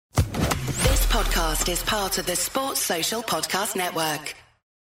podcast is part of the Sports Social Podcast Network.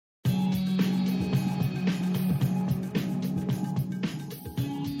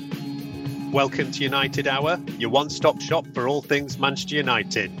 Welcome to United Hour, your one-stop shop for all things Manchester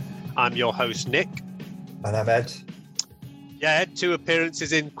United. I'm your host, Nick. And I'm Ed. Yeah, Ed, 2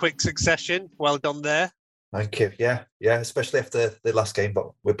 appearances in quick succession. Well done there. Thank you. Yeah, especially after the last game,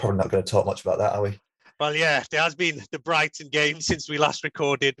 but we're probably not going to talk much about that, are we? Well, yeah, there has been the Brighton game since we last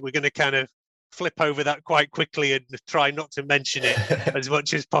recorded. We're going to kind of flip over that quite quickly and try not to mention it as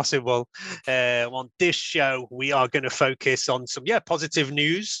much as possible. On this show, we are going to focus on some, positive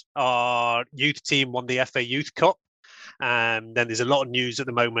news. Our youth team won the FA Youth Cup. Then there's a lot of news at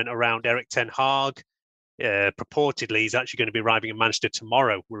the moment around Erik ten Hag. Purportedly, he's actually going to be arriving in Manchester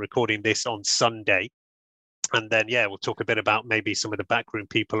tomorrow. We're recording this on Sunday. And then, we'll talk a bit about maybe some of the backroom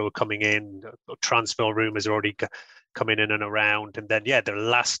people who are coming in. Transfer rumours are already coming in and around. And then, the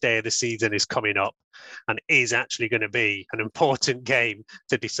last day of the season is coming up and is actually going to be an important game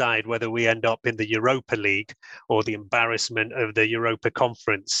to decide whether we end up in the Europa League or the embarrassment of the Europa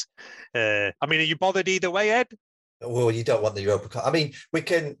Conference. Are you bothered either way, Ed? Well, you don't want the Europa. We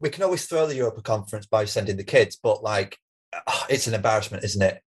can always throw the Europa Conference by sending the kids, but it's an embarrassment, isn't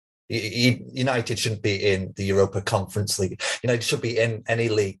it? United shouldn't be in the Europa Conference League. It should be in any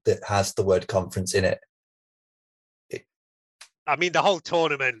league that has the word conference in it. The whole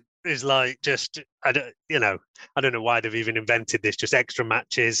tournament is I don't know why they've even invented this, just extra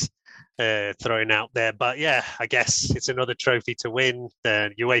matches thrown out there. But I guess it's another trophy to win.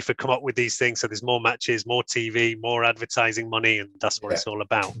 UEFA come up with these things, so there's more matches, more TV, more advertising money, and that's what it's all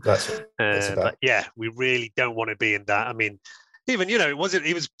about. That's what it's about. But we really don't want to be in that. Even, it was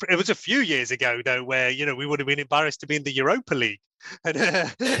a few years ago, though, where, we would have been embarrassed to be in the Europa League. And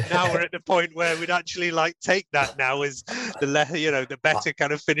now we're at the point where we'd actually take that now as the better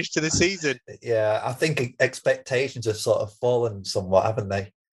kind of finish to the season. Yeah, I think expectations have sort of fallen somewhat, haven't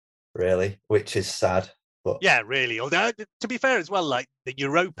they? Really, which is sad. But yeah, really. Although, to be fair as well, the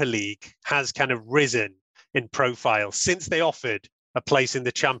Europa League has kind of risen in profile since they offered a place in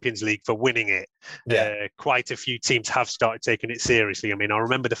the Champions League for winning it. Quite a few teams have started taking it seriously. I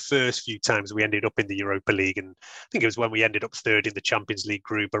remember the first few times we ended up in the Europa League, and I think it was when we ended up third in the Champions League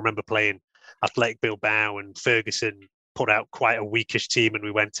group. I remember playing Athletic Bilbao, and Ferguson put out quite a weakish team and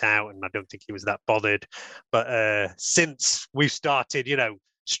we went out, and I don't think he was that bothered. But since we've started,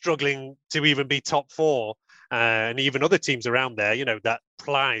 struggling to even be top 4, and even other teams around there, that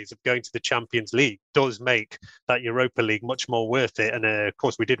prize of going to the Champions League does make that Europa League much more worth it. And of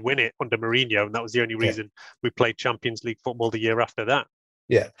course, we did win it under Mourinho, and that was the only reason we played Champions League football the year after that.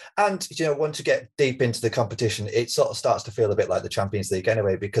 Yeah. And, once you get deep into the competition, it sort of starts to feel a bit like the Champions League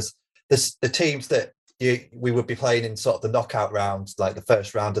anyway, because the teams that we would be playing in sort of the knockout rounds, like the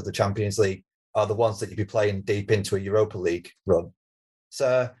first round of the Champions League, are the ones that you'd be playing deep into a Europa League run.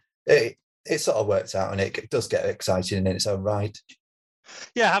 So it sort of works out, and it does get exciting in its own right.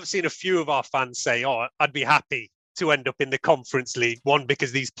 Yeah, I have seen a few of our fans say, I'd be happy to end up in the Conference League. One,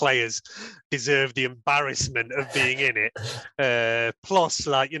 because these players deserve the embarrassment of being in it. Plus,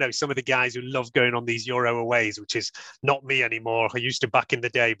 some of the guys who love going on these Euro aways, which is not me anymore. I used to back in the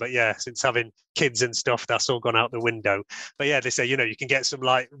day, but since having kids and stuff, that's all gone out the window. But they say, you can get some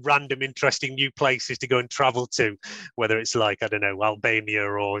random interesting new places to go and travel to, whether it's I don't know, Albania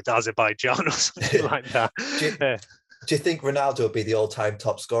or Azerbaijan or something like that. Do you think Ronaldo would be the all-time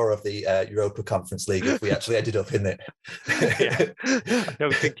top scorer of the Europa Conference League if we actually ended up in it? I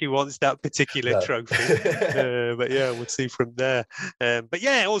don't think he wants that particular trophy. But we'll see from there.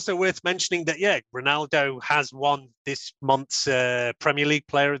 Also worth mentioning that, Ronaldo has won this month's Premier League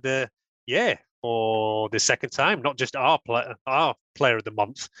Player of the Year for the second time, not just our Player of the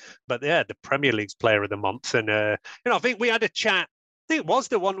Month, but the Premier League's Player of the Month. And, I think we had a chat, I think it was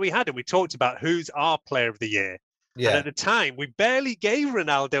the one we had, and we talked about who's our Player of the Year. Yeah. And at the time, we barely gave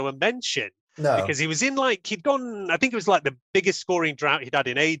Ronaldo a mention. No. Because he was in he'd gone, I think it was the biggest scoring drought he'd had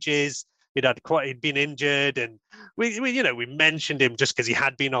in ages. He'd been injured, and we mentioned him just because he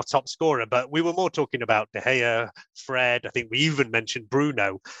had been our top scorer, but we were more talking about De Gea, Fred. I think we even mentioned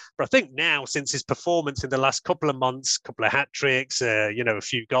Bruno. But I think now, since his performance in the last couple of months, couple of hat-tricks, a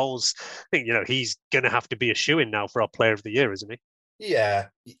few goals, I think, he's going to have to be a shoo-in now for our Player of the Year, isn't he? Yeah.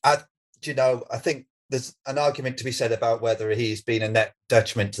 I think there's an argument to be said about whether he's been a net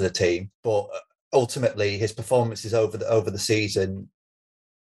detriment to the team, but ultimately his performances over the season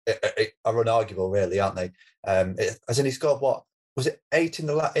are unarguable, really, aren't they? Hasn't he scored, what was it, 8 in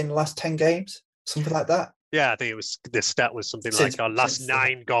the last 10 games, something like that? Yeah, I think it was, the stat was something like our last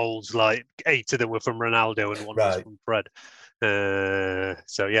 9 goals, 8 of them were from Ronaldo and 1 was from Fred.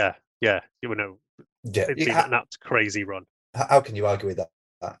 yeah, Yeah, it's been an absolute crazy run. How can you argue with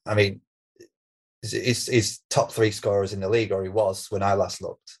that? I mean, he's top 3 scorers in the league, or he was when I last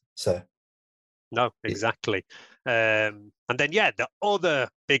looked. So no, exactly. And then the other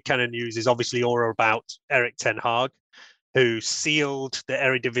big kind of news is obviously all about Erik ten Hag, who sealed the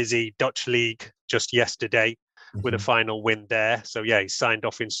Eredivisie Dutch League just yesterday with a final win there. So he signed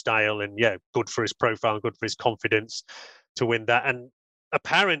off in style, and good for his profile, good for his confidence to win that. And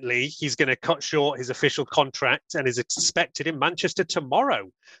apparently he's going to cut short his official contract and is expected in Manchester tomorrow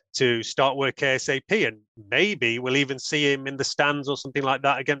to start work ASAP. And maybe we'll even see him in the stands or something like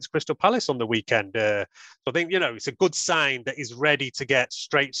that against Crystal Palace on the weekend. So I think, it's a good sign that he's ready to get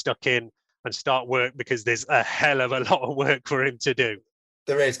straight stuck in and start work, because there's a hell of a lot of work for him to do.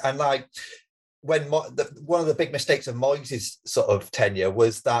 There is. And like when one of the big mistakes of Moyes' sort of tenure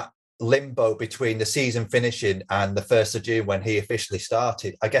was that limbo between the season finishing and the 1st of June when he officially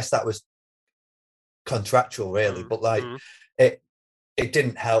started. I guess that was contractual, really, but it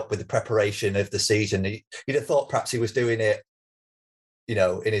didn't help with the preparation of the season. You'd have thought perhaps he was doing it,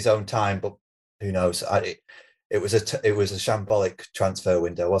 in his own time, but who knows? It was a shambolic transfer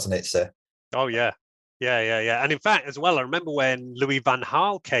window, wasn't it, sir? Oh yeah. And in fact, as well, I remember when Louis van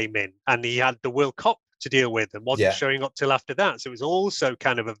Gaal came in and he had the World Cup to deal with and wasn't showing up till after that. So it was also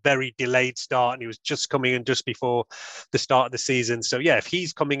kind of a very delayed start, and he was just coming in just before the start of the season. So if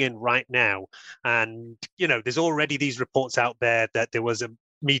he's coming in right now, and there's already these reports out there that there was a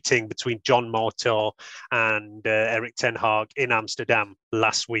meeting between John Murtough and Erik ten Hag in Amsterdam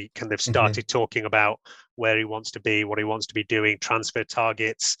last week, and they've started talking about where he wants to be, what he wants to be doing, transfer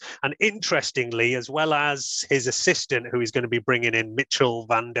targets, and interestingly, as well as his assistant, who he's going to be bringing in, Mitchell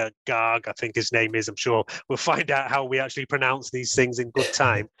van der Gaag, I think his name is. I'm sure we'll find out how we actually pronounce these things in good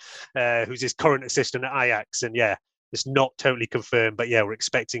time. Who's his current assistant at Ajax, and it's not totally confirmed, but we're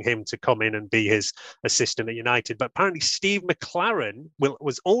expecting him to come in and be his assistant at United. But apparently Steve McLaren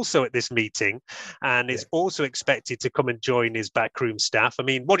was also at this meeting and is also expected to come and join his backroom staff. I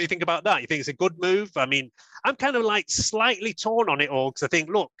mean, what do you think about that? You think it's a good move? I mean, I'm kind of like slightly torn on it all, because I think,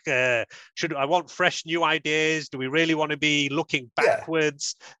 look, I want fresh new ideas? Do we really want to be looking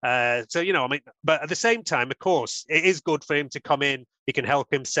backwards? So, I mean, but at the same time, of course, it is good for him to come in. He can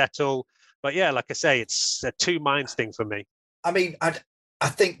help him settle. But like I say, it's a two minds thing for me. I mean, I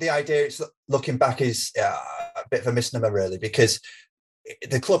think the idea is looking back is a bit of a misnomer, really, because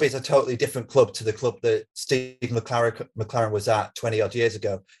the club is a totally different club to the club that Steve McLaren was at 20 odd years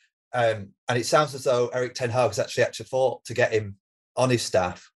ago. And it sounds as though Erik ten Hag has actually fought to get him on his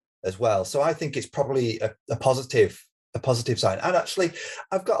staff as well. So I think it's probably a positive sign. And actually,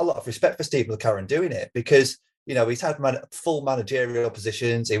 I've got a lot of respect for Steve McLaren doing it, because he's had full managerial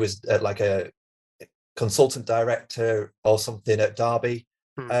positions. He was like a consultant director or something at Derby.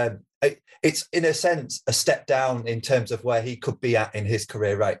 It's, in a sense, a step down in terms of where he could be at in his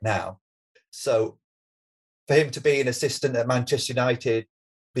career right now. So for him to be an assistant at Manchester United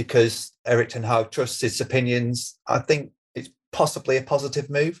because Erik ten Hag trusts his opinions, I think it's possibly a positive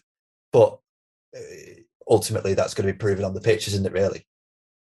move. But ultimately, that's going to be proven on the pitch, isn't it, really?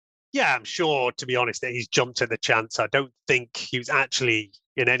 Yeah, I'm sure, to be honest, that he's jumped at the chance. I don't think he was actually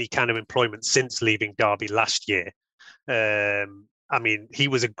in any kind of employment since leaving Derby last year. I mean, he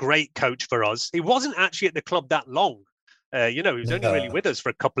was a great coach for us. He wasn't actually at the club that long. He was only really with us for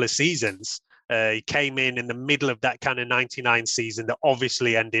a couple of seasons. He came in the middle of that kind of 99 season that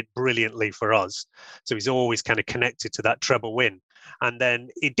obviously ended brilliantly for us. So he's always kind of connected to that treble win. And then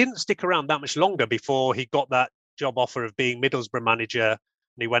he didn't stick around that much longer before he got that job offer of being Middlesbrough manager.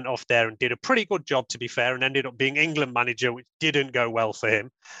 And he went off there and did a pretty good job, to be fair, and ended up being England manager, which didn't go well for him.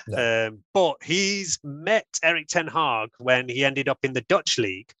 No. But he's met Erik ten Hag when he ended up in the Dutch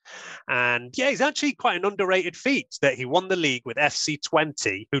league. And he's actually quite an underrated feat that he won the league with FC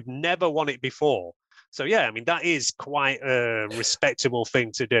Twente, who'd never won it before. So, I mean, that is quite a respectable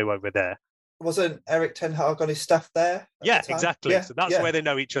thing to do over there. Wasn't Erik ten Hag on his staff there? Yeah, exactly. So that's where they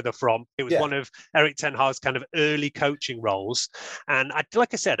know each other from. It was one of Erik ten Hag's kind of early coaching roles. And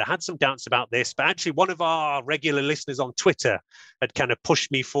like I said, I had some doubts about this, but actually one of our regular listeners on Twitter had kind of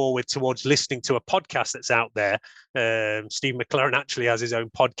pushed me forward towards listening to a podcast that's out there. Steve McLaren actually has his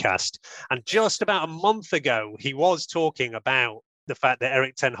own podcast. And just about a month ago, he was talking about the fact that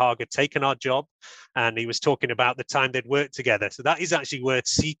Eric Ten Hag had taken our job, and he was talking about the time they'd worked together. So that is actually worth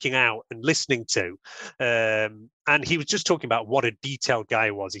seeking out and listening to. And he was just talking about what a detailed guy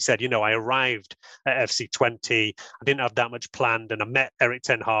he was. He said, I arrived at FC20, I didn't have that much planned, and I met Eric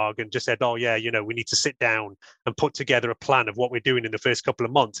Ten Hag and just said, oh yeah, we need to sit down and put together a plan of what we're doing in the first couple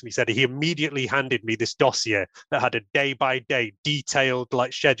of months. And he said he immediately handed me this dossier that had a day-by-day detailed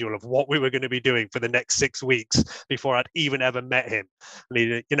schedule of what we were going to be doing for the next 6 weeks before I'd even ever met him.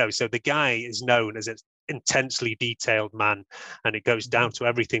 And so the guy is known as an intensely detailed man, and it goes down to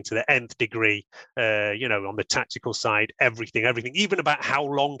everything to the nth degree, on the tactical side, everything, even about how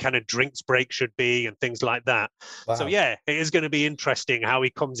long kind of drinks break should be and things like that. Wow. So yeah, it is going to be interesting how he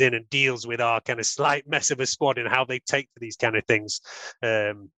comes in and deals with our kind of slight mess of a squad and how they take to these kind of things.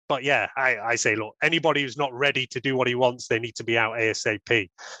 But yeah, I say, look, anybody who's not ready to do what he wants, they need to be out ASAP.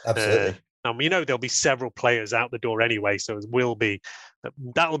 Absolutely. And there'll be several players out the door anyway, so that will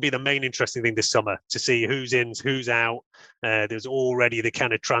be the main interesting thing this summer, to see who's in, who's out. There's already the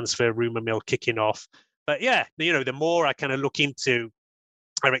kind of transfer rumor mill kicking off. But yeah, the more I kind of look into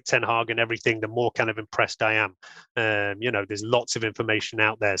Eric Ten Hag and everything, the more kind of impressed I am. There's lots of information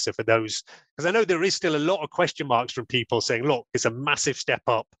out there. So for those, because I know there is still a lot of question marks from people saying, look, it's a massive step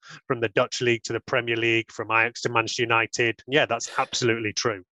up from the Dutch league to the Premier League, from Ajax to Manchester United. Yeah, that's absolutely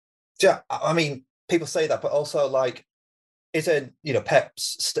true. Yeah, I mean, people say that, but also isn't Pep?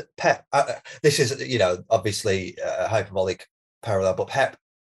 This is obviously a hyperbolic parallel, but Pep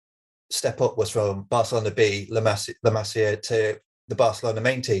step up was from Barcelona B, La Masia to the Barcelona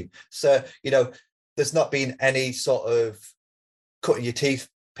main team. So there's not been any sort of cutting your teeth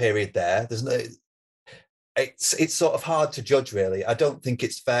period there. There's no. It's sort of hard to judge, really. I don't think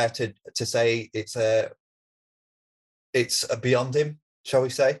it's fair to say it's beyond him, shall we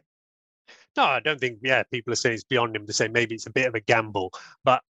say? No, I don't think, people are saying it's beyond him to say maybe it's a bit of a gamble.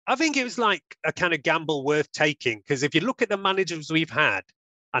 But I think it was like a kind of gamble worth taking, because if you look at the managers we've had,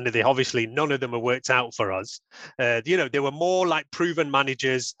 and they obviously none of them have worked out for us, they were more like proven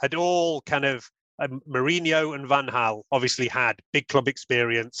managers, had all kind of, Mourinho and Van Gaal obviously had big club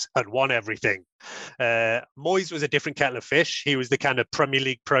experience, had won everything. Moyes was a different kettle of fish. He was the kind of Premier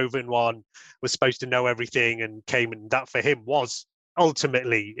League proven one, was supposed to know everything, and came, and that for him was,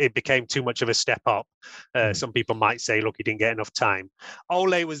 ultimately, it became too much of a step up. Some people might say, look, he didn't get enough time.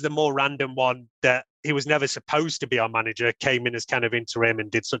 Ole was the more random one, that he was never supposed to be our manager, came in as kind of interim and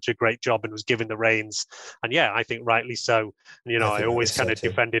did such a great job and was given the reins. And yeah, I think rightly so. And, I always kind of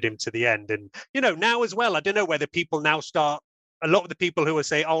defended him to the end. And, now as well, I don't know whether people now start, a lot of the people who will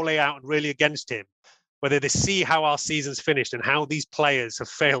say Ole out and really against him, whether they see how our season's finished and how these players have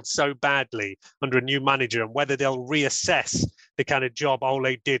failed so badly under a new manager, and whether they'll reassess the kind of job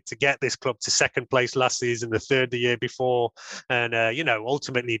Ole did to get this club to second place last season, the third the year before. And,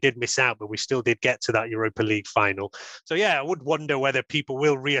 ultimately did miss out, but we still did get to that Europa League final. So, yeah, I would wonder whether people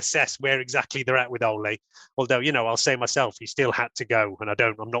will reassess where exactly they're at with Ole. Although, I'll say myself, he still had to go. And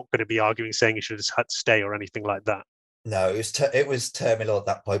I'm not going to be arguing saying he should have had to stay or anything like that. No, it was terminal at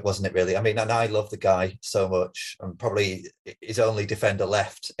that point, wasn't it, really? I mean, and I love the guy so much. I'm probably his only defender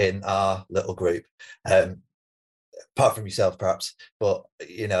left in our little group, apart from yourself, perhaps. But,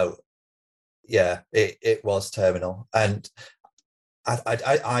 it was terminal. And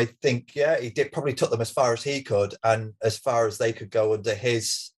I think, he did probably took them as far as he could and as far as they could go under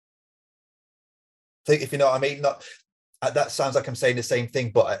his thing, if you know what I mean. Not that sounds like I'm saying the same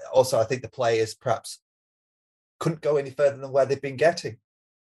thing, but also I think the players perhaps couldn't go any further than where they've been getting.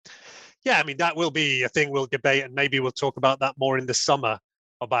 Yeah, I mean, that will be a thing we'll debate, and maybe we'll talk about that more in the summer,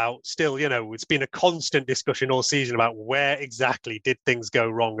 about still, it's been a constant discussion all season about where exactly did things go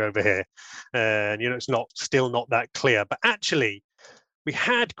wrong over here. And, it's still not that clear. But actually, we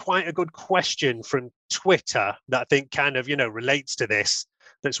had quite a good question from Twitter that I think kind of, relates to this,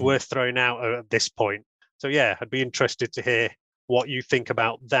 that's worth throwing out at this point. So, yeah, I'd be interested to hear what you think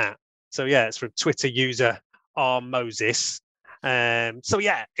about that. So, yeah, it's from Twitter user R. Moses.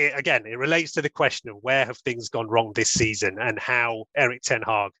 It relates to the question of where have things gone wrong this season and how Eric Ten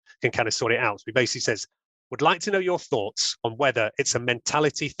Hag can kind of sort it out. So he basically says, would like to know your thoughts on whether it's a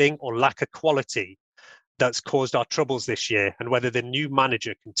mentality thing or lack of quality that's caused our troubles this year, and whether the new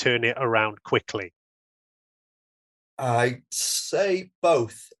manager can turn it around quickly. I'd say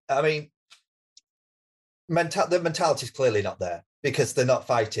both. I mean, the mentality is clearly not there, because they're not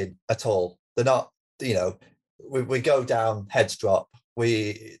fighting at all. They're not, we go down, heads drop.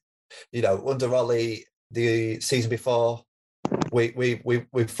 We, under Ollie, the season before, we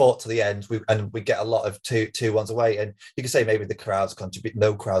fought to the end, and we get a lot of 2-1s away. And you can say maybe the crowds contribute,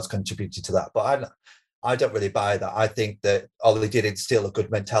 no crowds contributed to that. But I don't really buy that. I think that Ollie did instill a good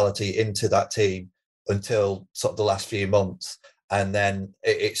mentality into that team until sort of the last few months, and then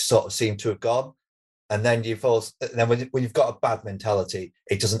it sort of seemed to have gone. And then when you've got a bad mentality,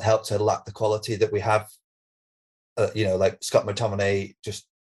 it doesn't help to lack the quality that we have. Like Scott McTominay just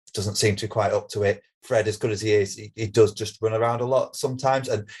doesn't seem to quite up to it. Fred, as good as he is, he does just run around a lot sometimes,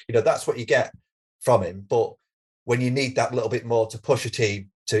 and that's what you get from him. But when you need that little bit more to push a team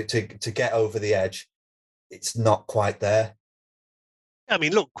to get over the edge, it's not quite there. I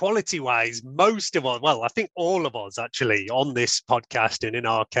mean, look, quality-wise, most of us, well, I think all of us actually on this podcast and in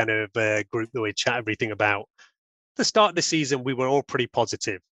our kind of group that we chat everything about, the start of the season, we were all pretty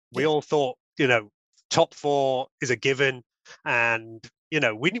positive. We all thought, top 4 is a given. And,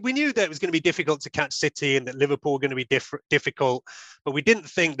 we knew that it was going to be difficult to catch City and that Liverpool were going to be difficult, but we didn't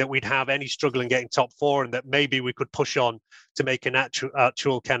think that we'd have any struggle in getting top 4 and that maybe we could push on to make an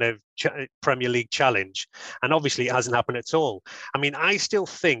actual kind of Premier League challenge. And obviously it hasn't happened at all. I mean, I still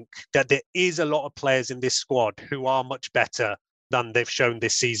think that there is a lot of players in this squad who are much better than they've shown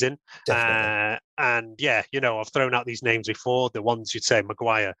this season. And yeah, I've thrown out these names before, the ones you'd say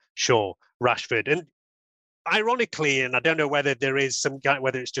Maguire, Shaw, Rashford. And ironically, and I don't know whether there is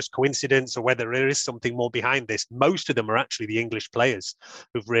whether it's just coincidence or whether there is something more behind this, most of them are actually the English players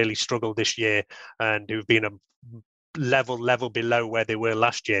who've really struggled this year and who've been a level below where they were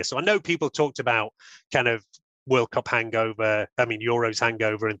last year. So I know people talked about kind of World Cup hangover, Euros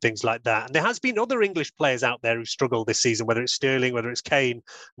hangover and things like that. And there has been other English players out there who struggled this season, whether it's Sterling, whether it's Kane.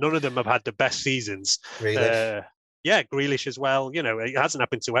 None of them have had the best seasons. Grealish as well. It hasn't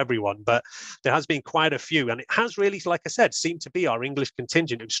happened to everyone, but there has been quite a few. And it has really, like I said, seemed to be our English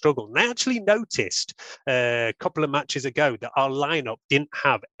contingent who've struggled. And I actually noticed a couple of matches ago that our lineup didn't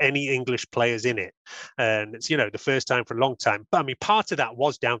have any English players in it. And it's, the first time for a long time. But part of that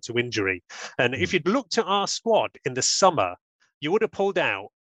was down to injury. And if you'd looked at our squad in the summer, you would have pulled out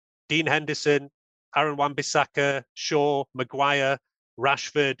Dean Henderson, Aaron Wan-Bissaka, Shaw, Maguire,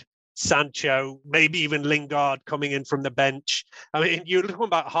 Rashford, Sancho, maybe even Lingard coming in from the bench. You're looking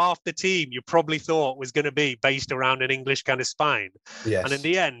about half the team you probably thought was going to be based around an English kind of spine. Yes. And in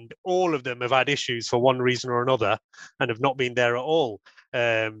the end, all of them have had issues for one reason or another and have not been there at all.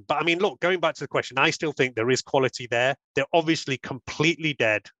 But look, going back to the question, I still think there is quality there. They're obviously completely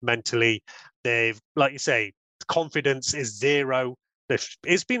dead mentally. They've, like you say, confidence is zero.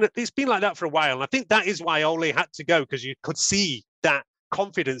 It's been like that for a while. And I think that is why Ole had to go, because you could see that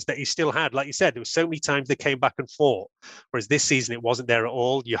confidence that he still had. Like you said, there were so many times they came back and fought, whereas this season it wasn't there at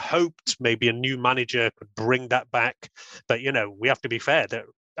all. You hoped maybe a new manager could bring that back, but we have to be fair that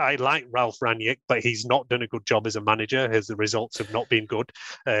I like Ralf Rangnick, but he's not done a good job as a manager. The results have not been good.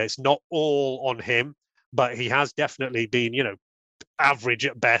 It's not all on him, but he has definitely been average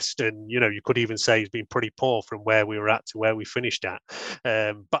at best, and you could even say he's been pretty poor from where we were at to where we finished at.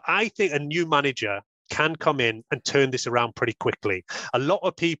 But I think a new manager can come in and turn this around pretty quickly. A lot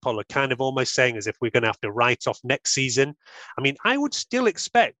of people are kind of almost saying as if we're going to have to write off next season. I would still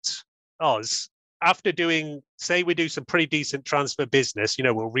expect us, after we do some pretty decent transfer business,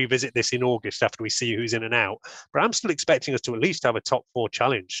 we'll revisit this in August after we see who's in and out, but I'm still expecting us to at least have a top 4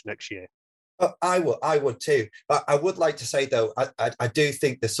 challenge next year. I would too. But I would like to say, though, I do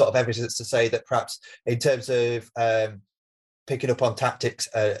think there's sort of evidence to say that perhaps in terms of picking up on tactics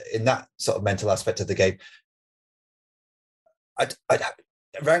in that sort of mental aspect of the game,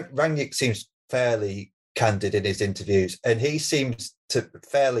 Rangnick seems fairly candid in his interviews, and he seems to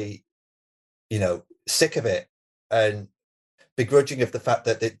fairly, sick of it and begrudging of the fact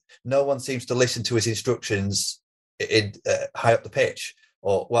that no one seems to listen to his instructions in high up the pitch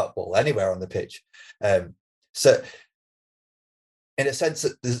or well anywhere on the pitch. So in a sense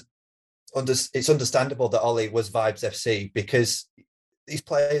that it's understandable that Ollie was Vibes FC, because these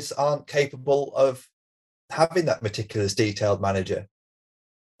players aren't capable of having that meticulous, detailed manager,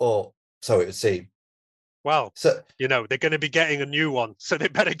 or so it would seem. Well, so they're going to be getting a new one, so they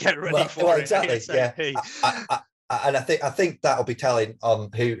better get ready for it. Exactly. ASAP. Yeah, and I think that'll be telling on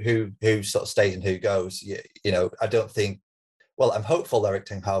who sort of stays and who goes. I don't think. Well, I'm hopeful Erik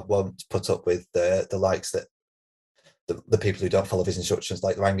ten Hag won't put up with the likes that the people who don't follow his instructions,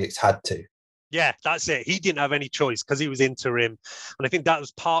 like Rangnick's had to. Yeah, that's it. He didn't have any choice because he was interim. And I think that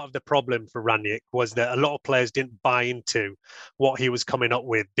was part of the problem for Rangnick, was that a lot of players didn't buy into what he was coming up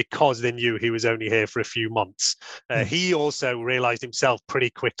with because they knew he was only here for a few months. He also realised himself pretty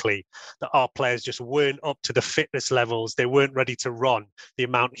quickly that our players just weren't up to the fitness levels. They weren't ready to run the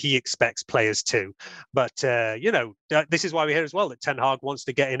amount he expects players to. But, this is why we're here as well, that Ten Hag wants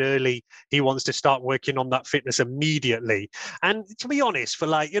to get in early. He wants to start working on that fitness immediately. And to be honest, for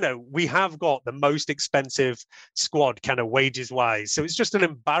we have got the most expensive squad kind of wages wise. So it's just an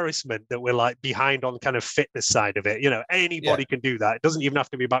embarrassment that we're behind on kind of fitness side of it. Anybody can do that. It doesn't even have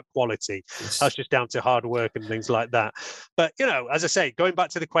to be about quality. That's just down to hard work and things like that. But, as I say, going back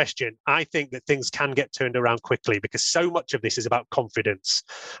to the question, I think that things can get turned around quickly because so much of this is about confidence.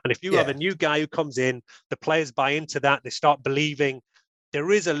 And if you have a new guy who comes in, the players buy into that, they start believing.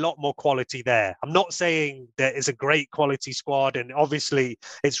 There is a lot more quality there. I'm not saying there is a great quality squad, and obviously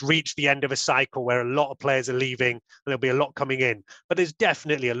it's reached the end of a cycle where a lot of players are leaving and there'll be a lot coming in. But there's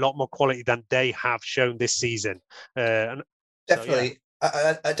definitely a lot more quality than they have shown this season. Definitely.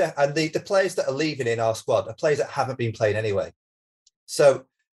 So, and the players that are leaving in our squad are players that haven't been playing anyway. So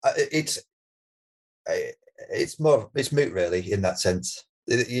it's moot really in that sense.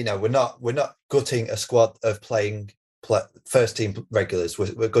 We're not gutting a squad of playing first team regulars.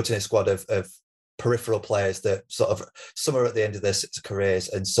 We're gutting a squad of peripheral players that sort of some are at the end of their careers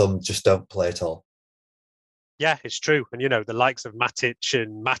and some just don't play at all. Yeah, it's true. And, the likes of Matic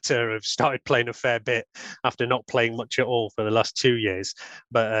and Mata have started playing a fair bit after not playing much at all for the last 2 years.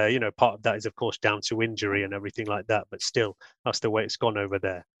 But, part of that is, of course, down to injury and everything like that. But still, that's the way it's gone over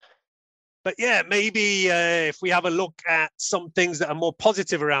there. But yeah, maybe if we have a look at some things that are more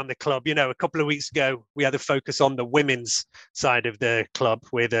positive around the club, a couple of weeks ago, we had a focus on the women's side of the club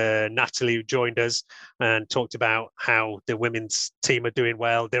with Natalie, who joined us and talked about how the women's team are doing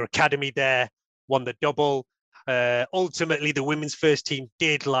well. Their academy there won the double. Ultimately, the women's first team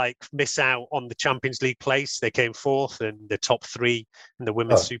did miss out on the Champions League place. They came fourth, and the top three in the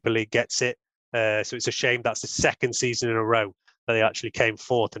Women's Super League gets it. So it's a shame that's the second season in a row that they actually came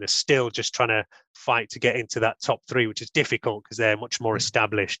fourth and are still just trying to fight to get into that top three, which is difficult because they're much more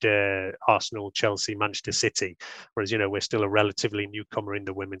established, Arsenal, Chelsea, Manchester City, whereas, we're still a relatively newcomer in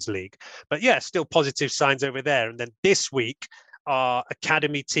the Women's League. But yeah, still positive signs over there. And then this week, our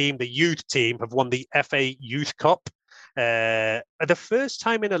academy team, the youth team, have won the FA Youth Cup. The first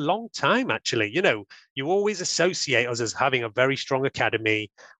time in a long time, actually. You always associate us as having a very strong academy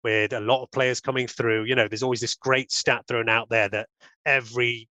with a lot of players coming through. There's always this great stat thrown out there that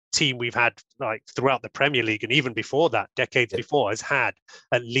every team we've had throughout the Premier League and even before that, decades before, has had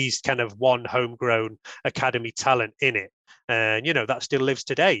at least kind of one homegrown academy talent in it. And, that still lives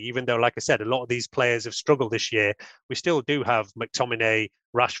today, even though, like I said, a lot of these players have struggled this year. We still do have McTominay,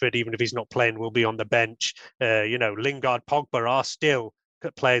 Rashford, even if he's not playing, will be on the bench. Lingard, Pogba are still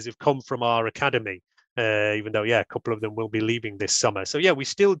players who've come from our academy, even though, a couple of them will be leaving this summer. So, we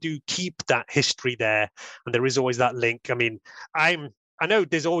still do keep that history there. And there is always that link. I mean, I know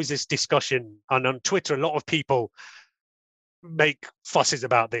there's always this discussion, and on Twitter, a lot of people make fusses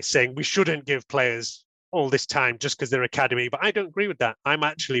about this, saying we shouldn't give players all this time just because they're academy, but I don't agree with that. I'm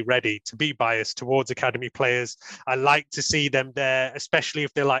actually ready to be biased towards academy players. I like to see them there, especially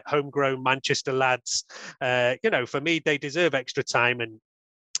if they're homegrown Manchester lads. For me, they deserve extra time, and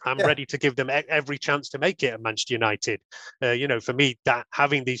I'm ready to give them every chance to make it at Manchester United. For me, that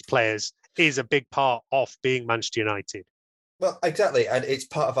having these players is a big part of being Manchester United. Well, exactly. And it's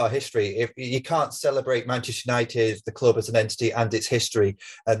part of our history. If you can't celebrate Manchester United, the club as an entity and its history,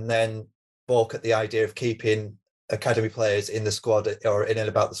 and then balk at the idea of keeping academy players in the squad or in and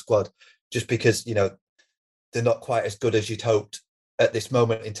about the squad just because, they're not quite as good as you'd hoped at this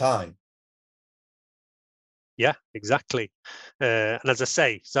moment in time. Yeah, exactly. And as I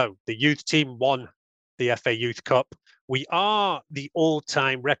say, so the youth team won the FA Youth Cup. We are the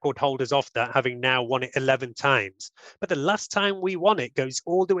all-time record holders of that, having now won it 11 times. But the last time we won it goes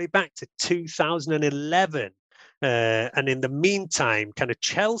all the way back to 2011. And in the meantime, kind of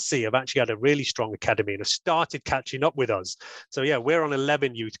Chelsea have actually had a really strong academy and have started catching up with us. So, we're on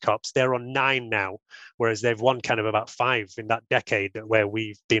 11 Youth Cups. They're on 9 now, whereas they've won kind of about 5 in that decade where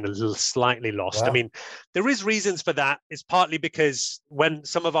we've been a little slightly lost. Wow. I mean, there is reasons for that. It's partly because when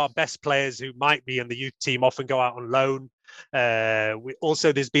some of our best players who might be in the youth team often go out on loan.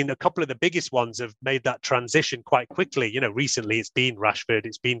 There's been a couple of the biggest ones have made that transition quite quickly. Recently it's been Rashford,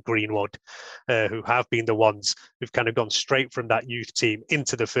 it's been Greenwood, who have been the ones who've kind of gone straight from that youth team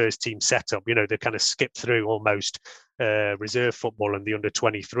into the first team setup. They kind of skipped through almost reserve football and the under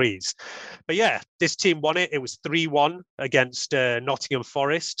 23s. But this team won it. It was 3-1 against Nottingham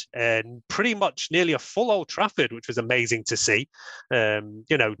Forest, and pretty much nearly a full Old Trafford, which was amazing to see.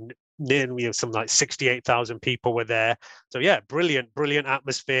 Nearly something like 68,000 people were there. So brilliant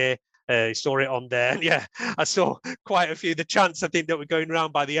atmosphere. Saw it on there. And yeah, I saw quite a few. The chants I think that were going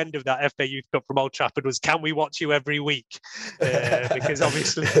around by the end of that FA Youth Cup from Old Trafford was, can we watch you every week? Because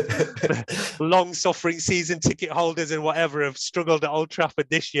obviously long-suffering season ticket holders and whatever have struggled at Old Trafford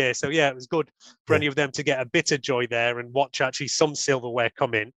this year. So yeah, it was good for any of them to get a bit of joy there and watch actually some silverware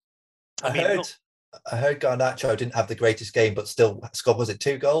come in. I heard Garnacho didn't have the greatest game, but still scored, was it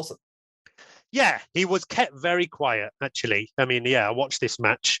 2 goals? Yeah, he was kept very quiet, actually. I mean, yeah, I watched this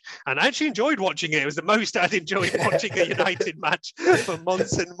match and I actually enjoyed watching it. It was the most I'd enjoyed watching a United match for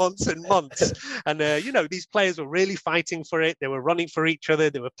months and months and months. And, these players were really fighting for it. They were running for each other.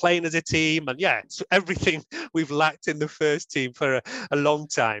 They were playing as a team. And yeah, it's everything we've lacked in the first team for a long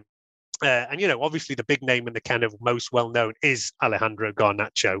time. Obviously the big name and the kind of most well-known is Alejandro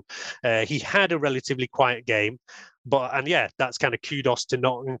Garnacho. He had a relatively quiet game, that's kind of kudos to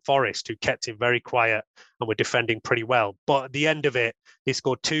Nottingham Forest, who kept him very quiet and were defending pretty well. But at the end of it, he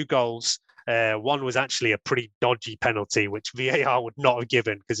scored 2 goals. One was actually a pretty dodgy penalty, which VAR would not have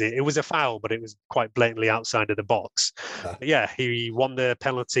given because it was a foul, but it was quite blatantly outside of the box. Yeah, he won the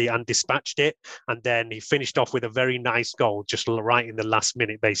penalty and dispatched it. And then he finished off with a very nice goal, just right in the last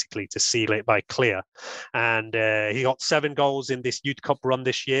minute, basically, to seal it by clear. And he got 7 goals in this Youth Cup run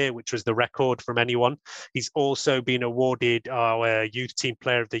this year, which was the record from anyone. He's also been awarded our Youth Team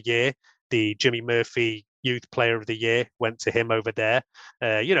Player of the Year. The Jimmy Murphy Youth Player of the Year went to him over there.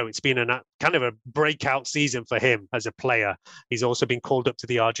 It's been a kind of a breakout season for him as a player. He's also been called up to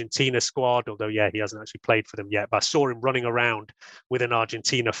the Argentina squad, although, yeah, he hasn't actually played for them yet. But I saw him running around with an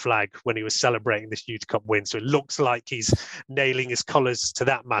Argentina flag when he was celebrating this Youth Cup win. So it looks like he's nailing his colours to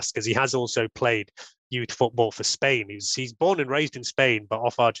that mast, because he has also played youth football for Spain. He's born and raised in Spain, but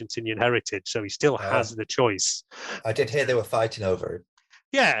off Argentinian heritage. So he still has the choice. I did hear they were fighting over it.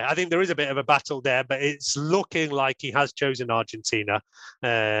 Yeah, I think there is a bit of a battle there, but it's looking like he has chosen Argentina.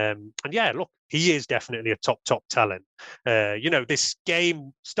 He is definitely a top talent. This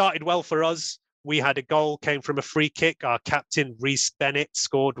game started well for us. We had a goal, came from a free kick. Our captain, Reece Bennett,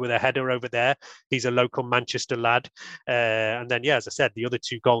 scored with a header over there. He's a local Manchester lad. And then, as I said, the other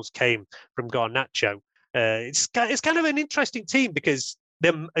 2 goals came from Garnacho. It's kind of an interesting team because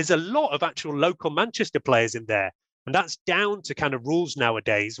there is a lot of actual local Manchester players in there. And that's down to kind of rules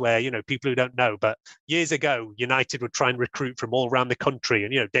nowadays where, people who don't know, but years ago, United would try and recruit from all around the country.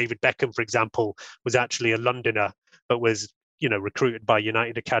 And, David Beckham, for example, was actually a Londoner, but was, recruited by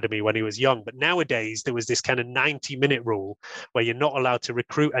United Academy when he was young. But nowadays, there was this kind of 90-minute rule where you're not allowed to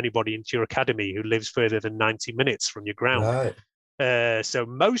recruit anybody into your academy who lives further than 90 minutes from your ground. Right. So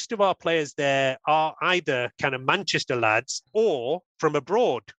most of our players there are either kind of Manchester lads or from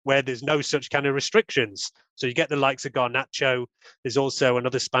abroad where there's no such kind of restrictions. So you get the likes of Garnacho. There's also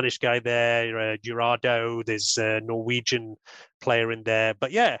another Spanish guy there, Gerardo. There's a Norwegian player in there.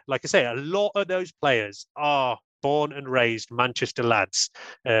 But yeah, like I say, a lot of those players are born and raised Manchester lads,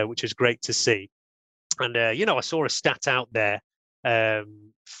 which is great to see. And, I saw a stat out there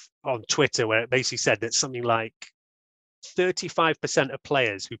on Twitter where it basically said that something like 35% of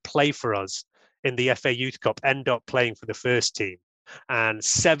players who play for us in the FA Youth Cup end up playing for the first team, and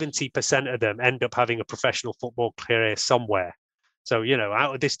 70% of them end up having a professional football career somewhere. So,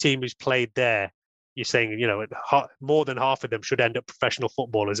 out of this team who's played there, you're saying, more than half of them should end up professional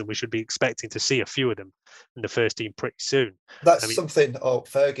footballers, and we should be expecting to see a few of them in the first team pretty soon. That's something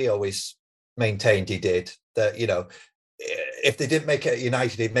Fergie always maintained he did, that, if they didn't make it at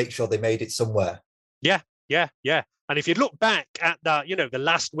United, he'd make sure they made it somewhere. Yeah. And if you look back at that, the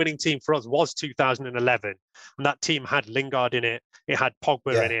last winning team for us was 2011. And that team had Lingard in it. It had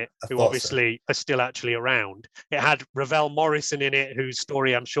Pogba in it, who obviously are still actually around. It had Ravel Morrison in it, whose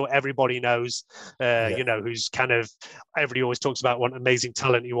story I'm sure everybody knows, who's kind of, everybody always talks about what an amazing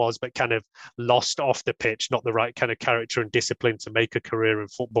talent he was, but kind of lost off the pitch, not the right kind of character and discipline to make a career in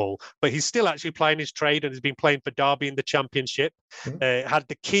football. But he's still actually playing his trade and has been playing for Derby in the Championship. It had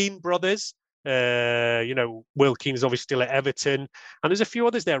the Keane brothers. Will Keane is obviously still at Everton, and there's a few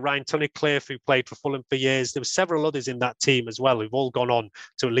others there. Ryan Tunnicliffe, who played for Fulham for years. There were several others in that team as well who've all gone on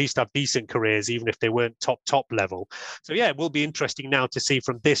to at least have decent careers, even if they weren't top level. So yeah, it will be interesting now to see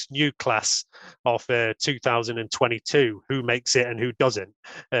from this new class of 2022 who makes it and who doesn't.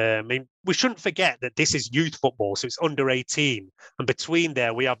 We shouldn't forget that this is youth football, so it's under 18. And between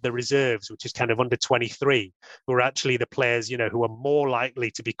there, we have the reserves, which is kind of under 23, who are actually the players, who are more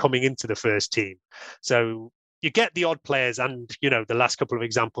likely to be coming into the first team. So you get the odd players, and, the last couple of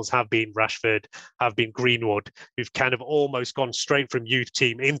examples have been Rashford, have been Greenwood, who've kind of almost gone straight from youth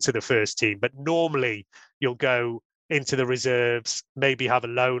team into the first team. But normally you'll go into the reserves, maybe have a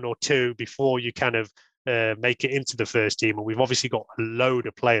loan or two before you kind of make it into the first team. And we've obviously got a load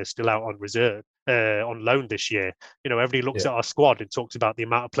of players still out on reserve, on loan this year. Everybody looks at our squad and talks about the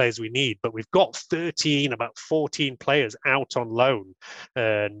amount of players we need, but we've got about 14 players out on loan.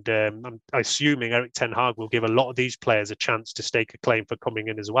 And I'm assuming Erik ten Hag will give a lot of these players a chance to stake a claim for coming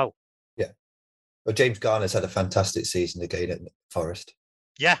in as well. Yeah. Well, James Garner's had a fantastic season again at Forest.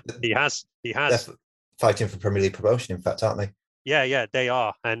 Yeah, he has. They're fighting for Premier League promotion, in fact, aren't they? Yeah, they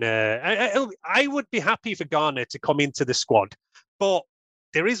are. And I would be happy for Garner to come into the squad. But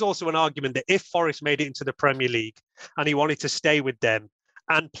there is also an argument that if Forest made it into the Premier League and he wanted to stay with them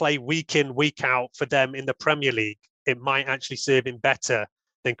and play week in, week out for them in the Premier League, it might actually serve him better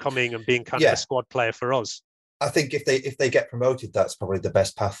than coming and being kind of a squad player for us. I think if they get promoted, that's probably the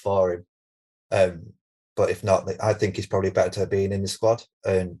best path for him. But if not, I think he's probably better being in the squad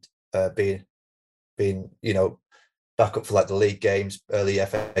and being back up for like the league games, early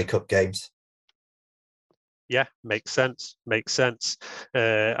FA Cup games. Yeah, makes sense.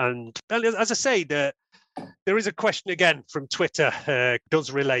 And as I say, there is a question again from Twitter, does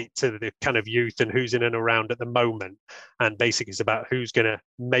relate to the kind of youth and who's in and around at the moment. And basically it's about who's going to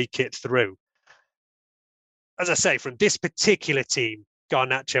make it through. As I say, from this particular team,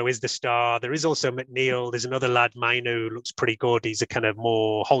 Garnacho is the star. There is also McNeil. There's another lad, Mainu, who looks pretty good. He's a kind of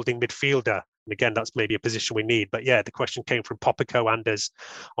more holding midfielder. And again, that's maybe a position we need. But yeah, the question came from Popico Anders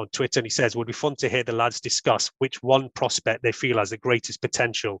on Twitter. And he says, would be fun to hear the lads discuss which one prospect they feel has the greatest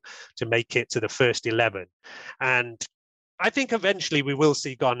potential to make it to the first 11. And I think eventually we will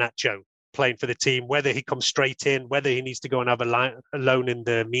see Garnacho playing for the team. Whether he comes straight in, whether he needs to go and have a loan in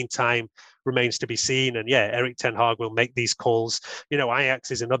the meantime remains to be seen. And yeah, Erik ten Hag will make these calls. Ajax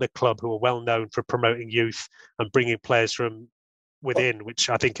is another club who are well known for promoting youth and bringing players from within, which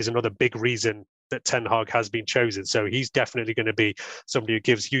I think is another big reason that Ten Hag has been chosen. So he's definitely going to be somebody who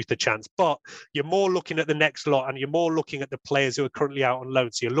gives youth a chance. But you're more looking at the next lot and you're more looking at the players who are currently out on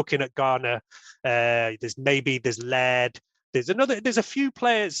loan. So you're looking at Garner, there's Laird, there's a few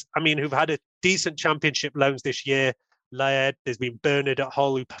players, who've had a decent championship loans this year. Laird, there's been Bernard at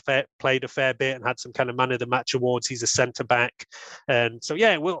Hull, who played a fair bit and had some kind of man of the match awards. He's a centre back. And so,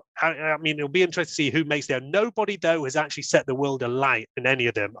 yeah, it'll be interesting to see who makes there. Nobody, though, has actually set the world alight in any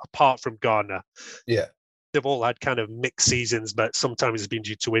of them, apart from Garner. Yeah. They've all had kind of mixed seasons, but sometimes it's been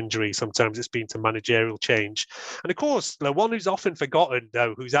due to injury. Sometimes it's been to managerial change. And of course, the one who's often forgotten,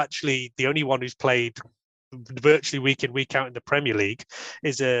 though, who's actually the only one who's played virtually week in, week out in the Premier League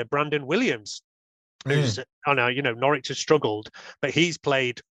is Brandon Williams. Who's, Norwich has struggled, but he's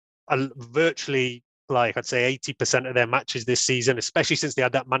played virtually, like I'd say, 80% of their matches this season, especially since they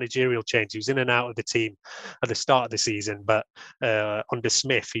had that managerial change. He was in and out of the team at the start of the season, but under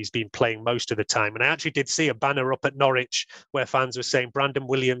Smith, he's been playing most of the time. And I actually did see a banner up at Norwich where fans were saying, Brandon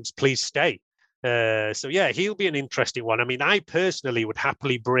Williams, please stay. So yeah, he'll be an interesting one. I personally would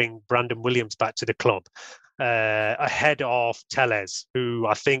happily bring Brandon Williams back to the club ahead of Telles, who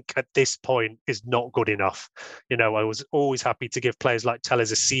I think at this point is not good enough. I was always happy to give players like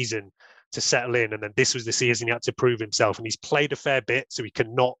Telles a season to settle in, and then this was the season he had to prove himself, and he's played a fair bit, so he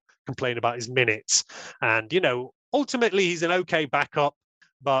cannot complain about his minutes. And ultimately he's an okay backup,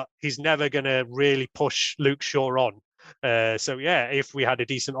 but he's never going to really push Luke Shaw on. So yeah, if we had a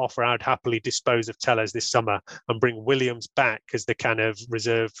decent offer, I'd happily dispose of Telles this summer and bring Williams back as the kind of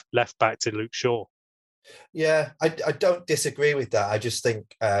reserve left back to Luke Shaw. Yeah, I don't disagree with that. I just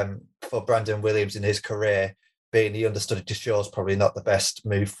think for Brandon Williams in his career, being the understudy to Shaw is probably not the best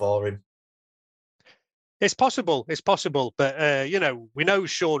move for him. It's possible, but we know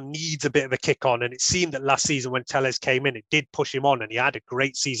Shaw needs a bit of a kick on, and it seemed that last season when Telles came in, it did push him on, and he had a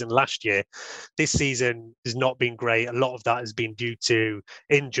great season last year. This season has not been great. A lot of that has been due to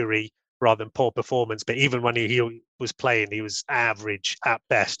injury rather than poor performance. But even when he was playing, he was average at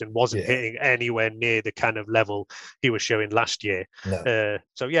best and wasn't hitting anywhere near the kind of level he was showing last year. No.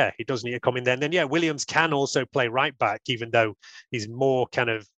 So yeah, he does need to come in there. And then yeah, Williams can also play right back, even though he's more kind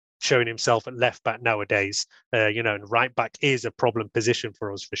of showing himself at left back nowadays. And right back is a problem position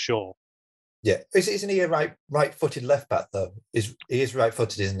for us for sure. Yeah, isn't he a right-footed left back though? He is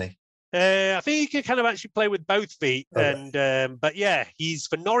right-footed, isn't he? I think he can kind of actually play with both feet. But yeah,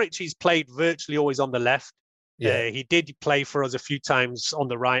 for Norwich, he's played virtually always on the left. Yeah. He did play for us a few times on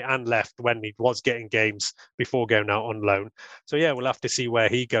the right and left when he was getting games before going out on loan. So yeah, we'll have to see where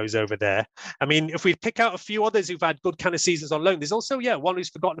he goes over there. If we pick out a few others who've had good kind of seasons on loan, there's also, one who's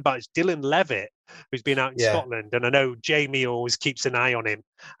forgotten about is Dylan Levitt. who's been out in Yeah. Scotland. And I know Jamie always keeps an eye on him.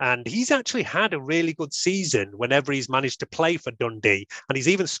 And he's actually had a really good season whenever he's managed to play for Dundee. And he's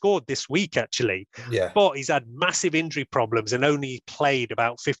even scored this week, actually. Yeah. But he's had massive injury problems and only played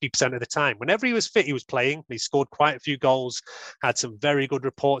about 50% of the time. Whenever he was fit, he was playing. He scored quite a few goals, had some very good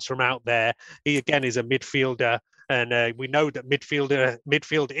reports from out there. He, again, is a midfielder. And we know that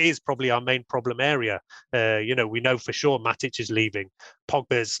midfield is probably our main problem area. We know for sure Matic is leaving.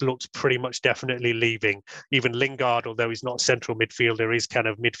 Pogba's looks pretty much definitely leaving. Even Lingard, although he's not a central midfielder, his kind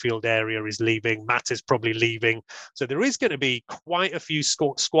of midfield area is leaving. Matt is probably leaving. So there is going to be quite a few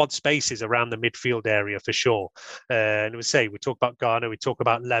squad spaces around the midfield area for sure. And we talk about Garner, we talk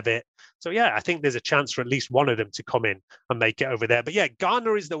about Levitt. So yeah, I think there's a chance for at least one of them to come in and make it over there. But yeah,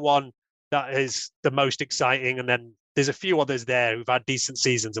 Garner is the one that is the most exciting. And then there's a few others there who've had decent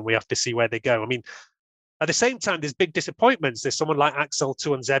seasons and we have to see where they go. I mean, at the same time, there's big disappointments. There's someone like Axel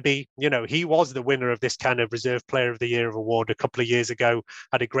Tuanzebe. He was the winner of this kind of Reserve Player of the Year award a couple of years ago,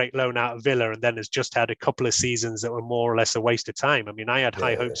 had a great loan out of Villa, and then has just had a couple of seasons that were more or less a waste of time. I mean, I had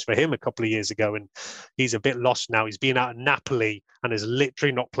high hopes for him a couple of years ago, and he's a bit lost now. He's been out of Napoli and has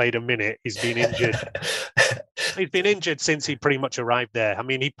literally not played a minute. He's been injured. He's been injured since he pretty much arrived there. I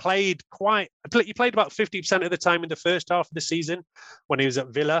mean, he played about 50% of the time in the first half of the season when he was at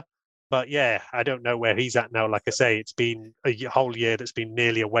Villa. But yeah, I don't know where he's at now. Like I say, it's been a whole year that's been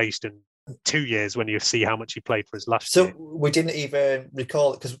nearly a waste, and 2 years when you see how much he played for us last year. So we didn't even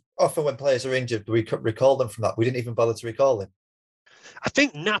recall it, because often when players are injured, we could recall them from that. We didn't even bother to recall him. I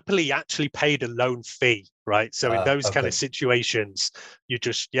think Napoli actually paid a loan fee, right? So in those kind of situations, you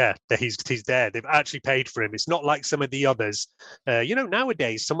just, he's there. They've actually paid for him. It's not like some of the others.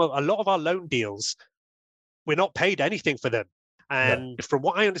 Nowadays, a lot of our loan deals, we're not paid anything for them. And from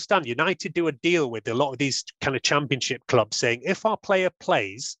what I understand, United do a deal with a lot of these kind of championship clubs saying, if our player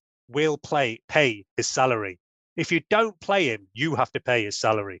plays, we'll pay his salary. If you don't play him, you have to pay his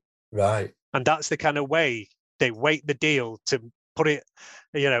salary. Right. And that's the kind of way they weight the deal to put it,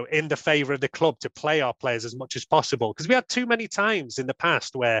 in the favour of the club to play our players as much as possible. Because we had too many times in the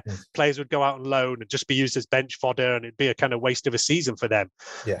past where players would go out on loan and just be used as bench fodder, and it'd be a kind of waste of a season for them.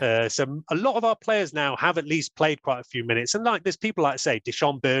 Yeah. So a lot of our players now have at least played quite a few minutes. And there's people like, say,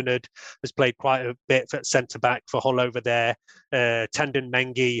 Deshaun Bernard has played quite a bit for centre-back for Hull over there. Tendon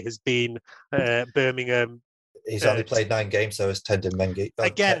Mengi has been Birmingham. He's only played 9 games, so as Tendon Mengi.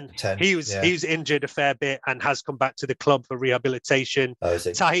 Again, 10, he was injured a fair bit and has come back to the club for rehabilitation.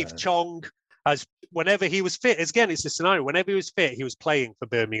 Tahith Chong, whenever he was fit, again, it's a scenario. Whenever he was fit, he was playing for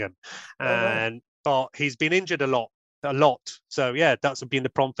Birmingham, but he's been injured a lot. So yeah, that's been the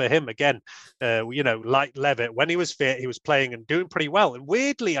problem for him again. Like Levitt, when he was fit, he was playing and doing pretty well. And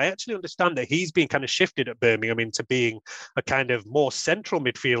weirdly, I actually understand that he's been kind of shifted at Birmingham into being a kind of more central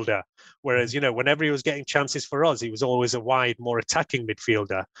midfielder. Whereas, whenever he was getting chances for us, he was always a wide, more attacking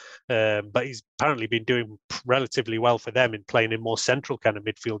midfielder. But he's apparently been doing relatively well for them in playing in more central kind of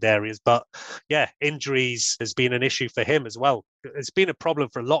midfield areas. But yeah, injuries has been an issue for him as well. It's been a problem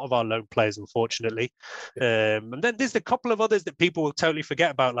for a lot of our loan players, unfortunately. And then there's a couple of others that people will totally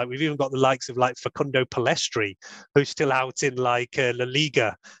forget about. Like we've even got the likes of like Facundo Palestri, who's still out in La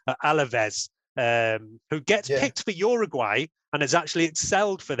Liga at Alaves, who gets picked for Uruguay and has actually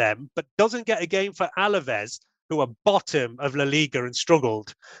excelled for them, but doesn't get a game for Alaves, who are bottom of La Liga and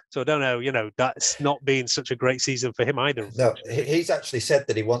struggled. So I don't know, that's not been such a great season for him either. No, he's actually said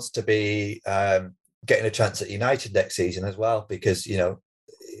that he wants to be getting a chance at United next season as well, because,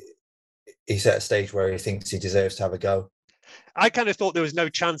 he's at a stage where he thinks he deserves to have a go. I kind of thought there was no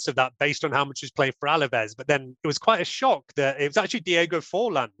chance of that based on how much he's playing for Alaves, but then it was quite a shock that it was actually Diego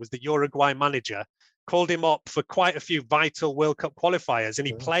Forlan was the Uruguay manager, called him up for quite a few vital World Cup qualifiers, and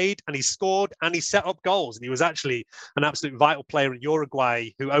he played and he scored and he set up goals, and he was actually an absolute vital player in Uruguay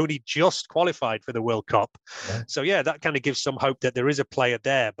who only just qualified for the World Cup. So yeah, that kind of gives some hope that there is a player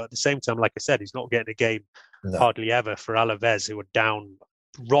there, but at the same time, like I said, he's not getting a game hardly ever for Alaves, who are down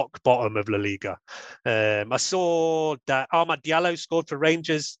rock bottom of La Liga. I saw that Amad Diallo scored for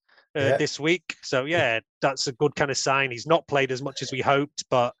Rangers this week. So yeah, that's a good kind of sign. He's not played as much as we hoped,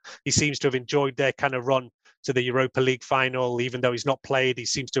 but he seems to have enjoyed their kind of run to the Europa League final. Even though he's not played, he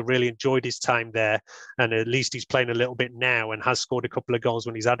seems to have really enjoyed his time there. And at least he's playing a little bit now and has scored a couple of goals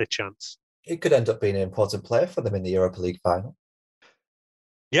when he's had a chance. He could end up being an important player for them in the Europa League final.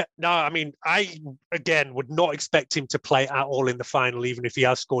 Yeah, no, I mean, I, again, would not expect him to play at all in the final, even if he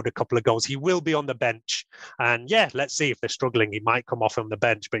has scored a couple of goals. He will be on the bench. And yeah, let's see if they're struggling. He might come off on the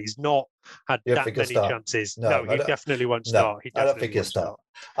bench, but he's not had that many chances. No, he definitely won't start. I don't think he'll start.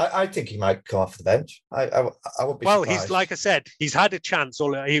 I think he might come off the bench. I would be surprised. He's, like I said, he's had a chance.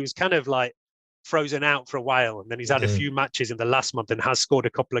 He was kind of like frozen out for a while, and then he's had a few matches in the last month and has scored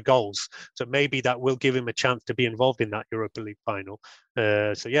a couple of goals. So maybe that will give him a chance to be involved in that Europa League final.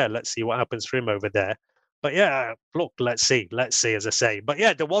 So yeah, let's see what happens for him over there. But yeah, look, let's see, as I say. But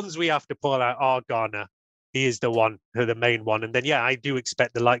yeah, the ones we have to pull out are Garner. He is the one, the main one. And then, yeah, I do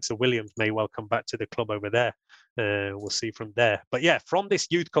expect the likes of Williams may well come back to the club over there. We'll see from there. But yeah, from this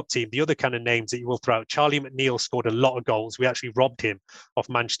Youth Cup team, the other kind of names that you will throw out, Charlie McNeil scored a lot of goals. We actually robbed him off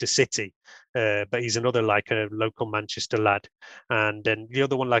Manchester City, but he's another like a local Manchester lad. And then the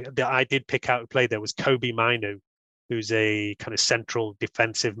other one like that I did pick out to play there was Kobe Mainu, who's a kind of central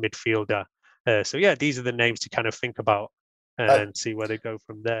defensive midfielder. So yeah, these are the names to kind of think about and see where they go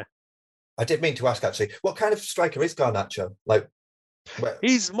from there. I did mean to ask, actually, what kind of striker is Garnacho? Like,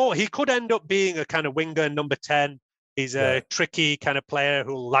 he's more. He could end up being a kind of winger, number 10. He's a tricky kind of player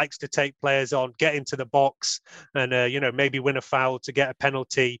who likes to take players on, get into the box, and maybe win a foul to get a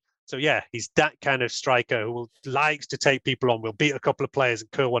penalty. So yeah, he's that kind of striker who likes to take people on. Will beat a couple of players and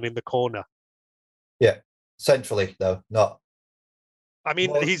curl one in the corner. Yeah, centrally though, not. I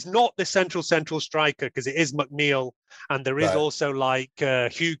mean, he's not the central striker because it is McNeil, and there is also like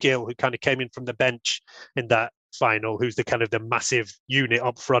Hugh Gill, who kind of came in from the bench in that final, who's the kind of the massive unit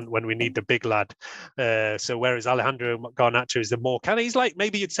up front when we need the big lad. So whereas Alejandro Garnacho is the more kind of, he's like,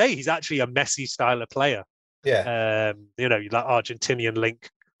 maybe you'd say he's actually a Messi style of player. Yeah. That Argentinian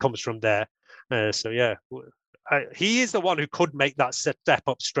link comes from there. So yeah. He is the one who could make that step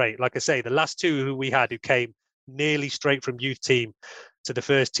up straight. Like I say, the last two who we had who came nearly straight from youth team to the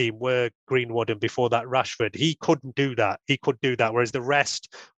first team were Greenwood, and before that Rashford. He couldn't do that. Whereas the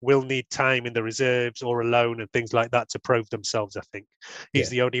rest will need time in the reserves or alone and things like that to prove themselves. I think he's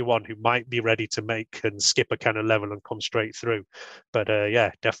the only one who might be ready to make and skip a kind of level and come straight through. But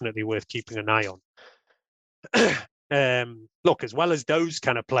definitely worth keeping an eye on. Look, as well as those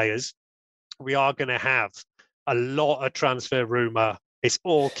kind of players, we are going to have a lot of transfer rumour. It's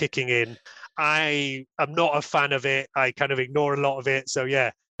all kicking in. I am not a fan of it. I kind of ignore a lot of it. So yeah,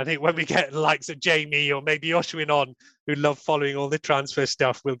 I think when we get the likes of Jamie or maybe Oshwin on, who love following all the transfer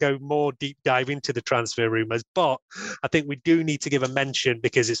stuff, we'll go more deep dive into the transfer rumours. But I think we do need to give a mention,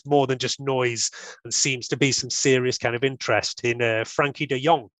 because it's more than just noise and seems to be some serious kind of interest in Frankie de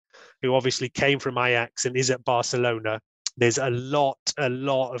Jong, who obviously came from Ajax and is at Barcelona. There's a lot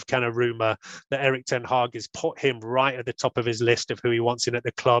of kind of rumour that Erik ten Hag has put him right at the top of his list of who he wants in at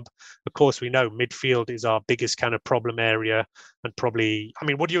the club. Of course, we know midfield is our biggest kind of problem area, and probably, I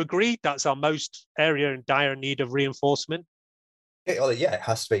mean, would you agree that's our most area in dire need of reinforcement? Yeah, it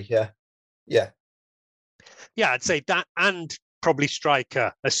has to be. Yeah, I'd say that, and probably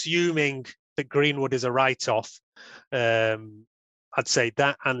striker, assuming that Greenwood is a write-off. I'd say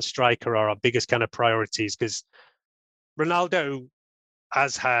that and striker are our biggest kind of priorities, because Ronaldo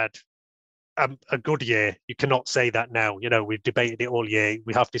has had a good year. You cannot say that now. We've debated it all year.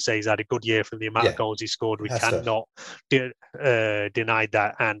 We have to say he's had a good year from the amount of goals he scored. We cannot deny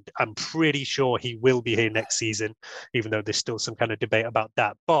that. And I'm pretty sure he will be here next season, even though there's still some kind of debate about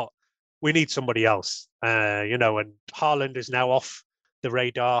that. But we need somebody else, and Haaland is now off the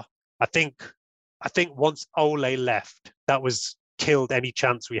radar. I think once Ole left, that was killed any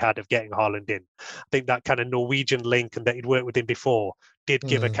chance we had of getting Haaland in. I think that kind of Norwegian link, and that he'd worked with him before, did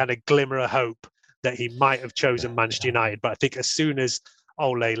give a kind of glimmer of hope that he might have chosen Manchester United. But I think as soon as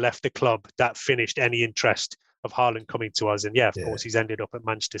Ole left the club, that finished any interest of Haaland coming to us. And of course, he's ended up at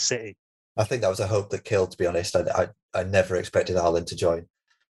Manchester City. I think that was a hope that killed, to be honest. I never expected Haaland to join.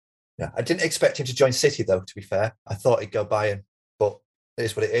 Yeah, I didn't expect him to join City, though, to be fair. I thought he'd go Bayern, but it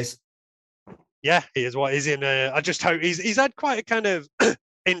is what it is. Yeah, he is what he's in. I just hope he's had quite a kind of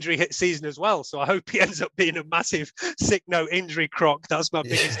injury hit season as well. So I hope he ends up being a massive sick note injury croc. That's my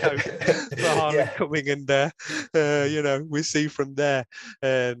biggest hope for Haaland coming in there. We see from there.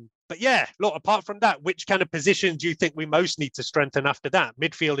 But yeah, look, apart from that, which kind of position do you think we most need to strengthen after that?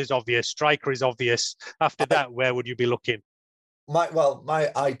 Midfield is obvious. Striker is obvious. After that, where would you be looking?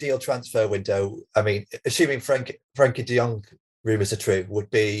 My ideal transfer window, I mean, assuming Frankie de Jong rumours are true, would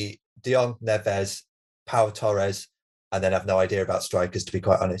be De Jong, Neves, Pau Torres, and then I've no idea about strikers, to be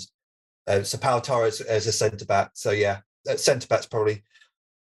quite honest. So Pau Torres as a centre back. So yeah, centre back's probably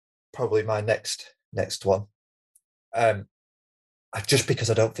my next one. Just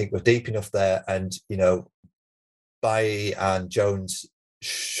because I don't think we're deep enough there, and Bailly and Jones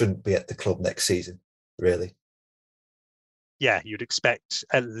shouldn't be at the club next season, really. Yeah, you'd expect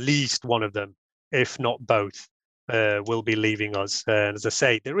at least one of them, if not both, will be leaving us. And as I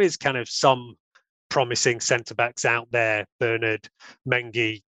say, there is kind of some promising centre-backs out there. Bernard,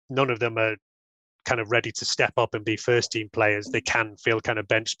 Mengi, none of them are kind of ready to step up and be first team players. They can fill kind of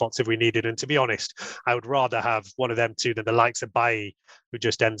bench spots if we needed. And to be honest, I would rather have one of them two than the likes of Bailly, who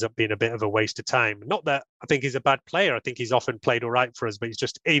just ends up being a bit of a waste of time. Not that I think he's a bad player. I think he's often played all right for us, but he's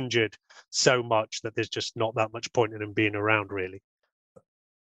just injured so much that there's just not that much point in him being around, really.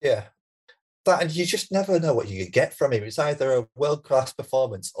 Yeah. That, and you just never know what you get from him. It's either a world-class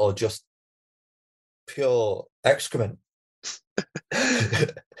performance or just pure excrement.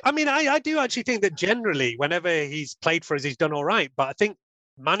 I mean, I do actually think that generally, whenever he's played for us, he's done all right. But I think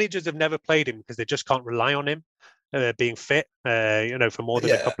managers have never played him because they just can't rely on him being fit, for more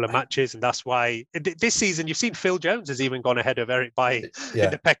than a couple of matches. And that's why this season, you've seen Phil Jones has even gone ahead of Eric Bailly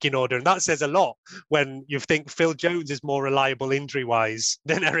in the pecking order. And that says a lot when you think Phil Jones is more reliable injury-wise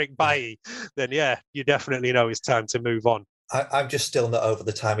than Eric Bailly. Then, you definitely know it's time to move on. I'm just still not over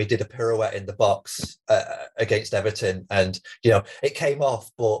the time he did a pirouette in the box against Everton. And, it came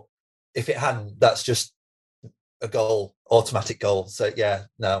off, but if it hadn't, that's just a goal, automatic goal. So,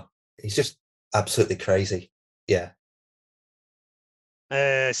 no, he's just absolutely crazy. Yeah.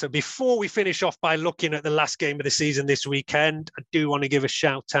 So before we finish off by looking at the last game of the season this weekend, I do want to give a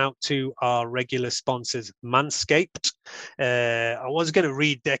shout out to our regular sponsors, Manscaped. I was going to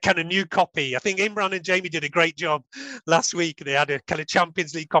read their kind of new copy. I think Imran and Jamie did a great job last week. They had a kind of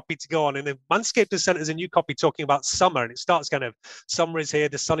Champions League copy to go on. And then Manscaped has sent us a new copy talking about summer. And it starts kind of, summer is here,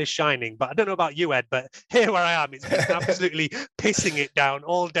 the sun is shining. But I don't know about you, Ed, but here where I am, it's been absolutely pissing it down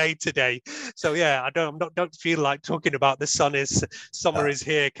all day today. So I don't feel like talking about the summer is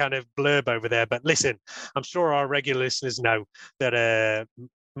here kind of blurb over there. But listen, I'm sure our regular listeners know that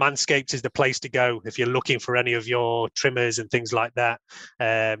Manscaped is the place to go if you're looking for any of your trimmers and things like that.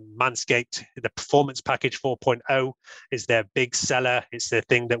 Manscaped, the Performance Package 4.0 is their big seller. It's the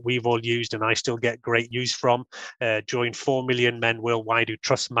thing that we've all used and I still get great use from. Join 4 million men worldwide who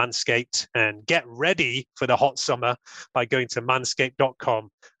trust Manscaped, and get ready for the hot summer by going to manscaped.com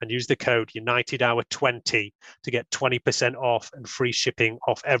and use the code UnitedHour20 to get 20% off and free shipping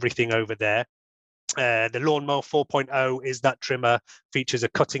off everything over there. The Lawnmower 4.0 is that trimmer, features a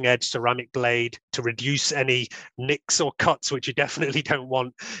cutting-edge ceramic blade to reduce any nicks or cuts, which you definitely don't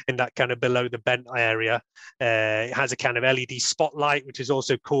want in that kind of below the bent area. It has a kind of LED spotlight, which is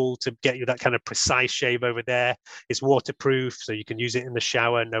also cool to get you that kind of precise shave over there. It's waterproof, so you can use it in the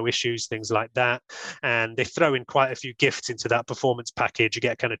shower, no issues, things like that. And they throw in quite a few gifts into that performance package. You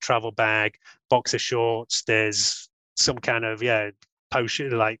get a kind of travel bag, boxer shorts, there's some kind of,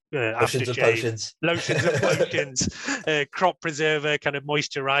 potion like lotions and potions, crop preserver, kind of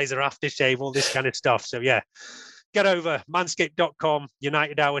moisturizer, aftershave, all this kind of stuff. So get over manscaped.com,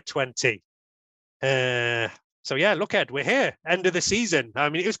 United Hour 20. So look, Ed, we're here, end of the season. I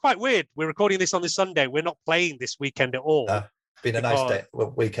mean, it was quite weird. We're recording this on the Sunday. We're not playing this weekend at all. Been a nice day,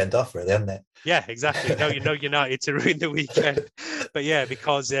 weekend off, really, hasn't it? Yeah, exactly. No, United to ruin the weekend. But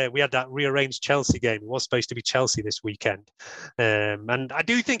because we had that rearranged Chelsea game. It was supposed to be Chelsea this weekend. And I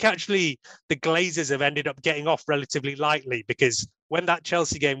do think actually the Glazers have ended up getting off relatively lightly, because when that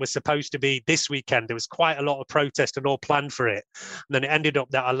Chelsea game was supposed to be this weekend, there was quite a lot of protest and all planned for it. And then it ended up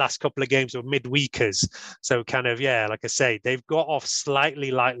that our last couple of games were midweekers. So kind of, like I say, they've got off slightly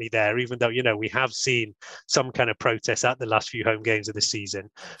lightly there, even though, we have seen some kind of protest at the last few home games of the season.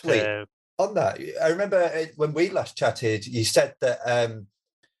 On that, I remember when we last chatted, you said that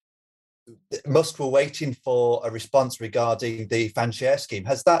Musk were waiting for a response regarding the fan share scheme.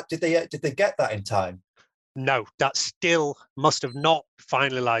 Did they get that in time? No, that still must have not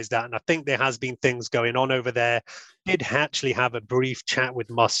finalised that. And I think there has been things going on over there. Did actually have a brief chat with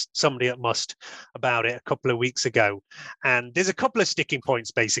somebody at Must about it a couple of weeks ago. And there's a couple of sticking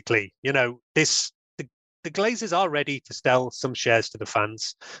points, basically. The Glazers are ready to sell some shares to the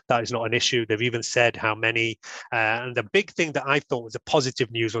fans. That is not an issue. They've even said how many. And the big thing that I thought was a positive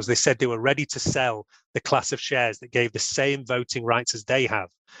news was they said they were ready to sell the class of shares that gave the same voting rights as they have.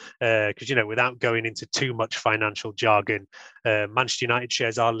 Because, without going into too much financial jargon, Manchester United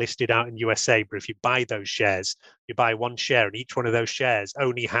shares are listed out in USA. But if you buy those shares, you buy one share, and each one of those shares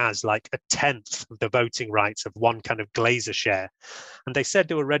only has like a tenth of the voting rights of one kind of Glazer share. And they said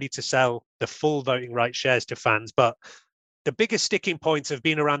they were ready to sell the full voting rights shares to fans. But the biggest sticking points have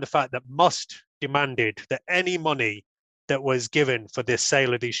been around the fact that Must demanded that any money that was given for the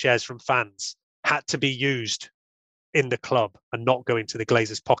sale of these shares from fans had to be used in the club and not go into the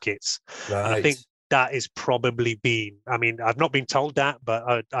Glazers' pockets. Right. And I think that is probably been, I mean, I've not been told that,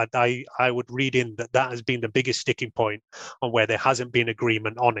 but I would read in that has been the biggest sticking point on where there hasn't been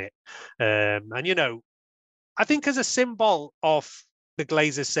agreement on it. And, I think as a symbol of the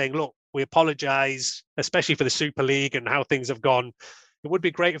Glazers saying, look, we apologise, especially for the Super League and how things have gone. it would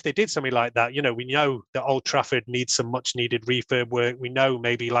be great if they did something like that. You know, we know that Old Trafford needs some much needed refurb work. We know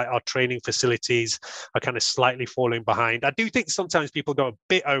maybe like our training facilities are kind of slightly falling behind. I do think sometimes people go a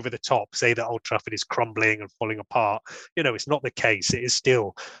bit over the top, say that Old Trafford is crumbling and falling apart. You know, it's not the case. It is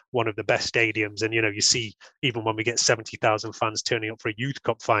still one of the best stadiums. And, you know, you see, even when we get 70,000 fans turning up for a Youth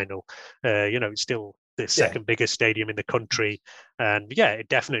Cup final, you know, it's still the second biggest stadium in the country. And yeah, it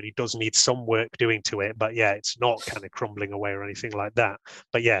definitely does need some work doing to it. But yeah, it's not kind of crumbling away or anything like that.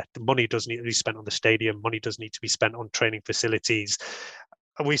 But yeah, the money does need to be spent on the stadium. Money does need to be spent on training facilities.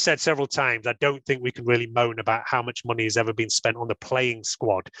 And we said several times, I don't think we can really moan about how much money has ever been spent on the playing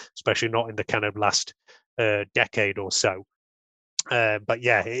squad, especially not in the kind of last decade or so. But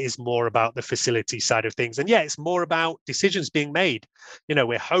yeah, it is more about the facility side of things. And yeah, it's more about decisions being made. You know,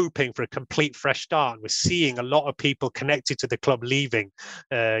 we're hoping for a complete fresh start. And we're seeing a lot of people connected to the club leaving.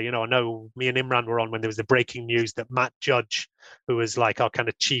 You know, I know me and Imran were on when there was the breaking news that Matt Judge, who was like our kind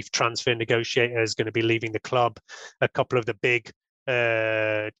of chief transfer negotiator, is going to be leaving the club. A couple of the big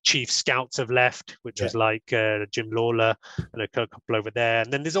chief scouts have left, which was like Jim Lawler and a couple over there.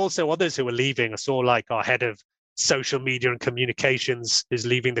 And then there's also others who are leaving. I saw like our head of social media and communications is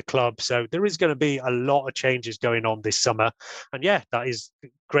leaving the club. So there is going to be a lot of changes going on this summer. And yeah, that is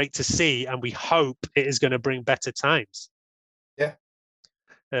great to see. And we hope it is going to bring better times. Yeah.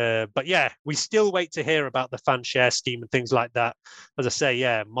 But yeah, we still wait to hear about the fan share scheme and things like that. As I say,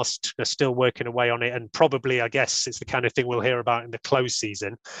 yeah, are still working away on it. And probably, I guess, it's the kind of thing we'll hear about in the close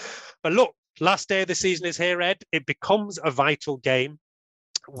season. But look, last day of the season is here, Ed. It becomes a vital game.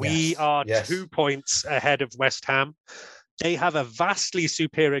 We are 2 points ahead of West Ham. They have a vastly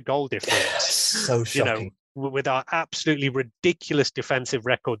superior goal difference. So shocking. You know, with our absolutely ridiculous defensive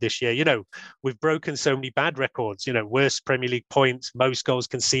record this year. You know, we've broken so many bad records, you know, worst Premier League points, most goals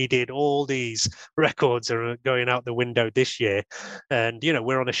conceded, all these records are going out the window this year. And, you know,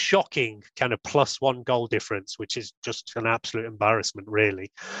 we're on a shocking kind of +1 goal difference, which is just an absolute embarrassment,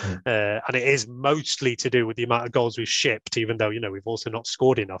 really. And it is mostly to do with the amount of goals we've shipped, even though, you know, we've also not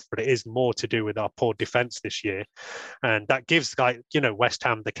scored enough, but it is more to do with our poor defense this year. And that gives, like, you know, West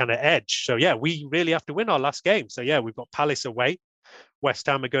Ham the kind of edge. So, yeah, we really have to win our last game. So yeah, we've got Palace away. West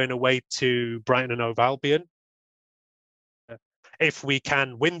Ham are going away to Brighton and Hove Albion. If we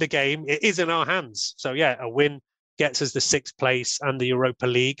can win the game, it is in our hands. So yeah, a win gets us the 6th place and the Europa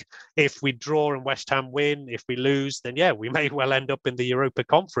League. If we draw and West Ham win, if we lose, then yeah, we may well end up in the Europa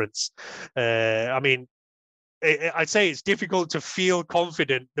Conference. I mean, I'd say it's difficult to feel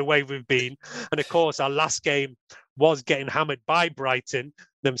confident the way we've been. And of course, our last game was getting hammered by Brighton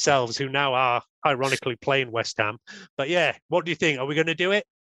themselves, who now are ironically playing West Ham. But yeah, what do you think? Are we going to do it?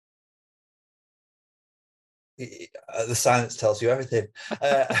 The silence tells you everything.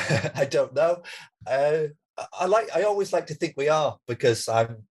 I don't know. I always like to think we are, because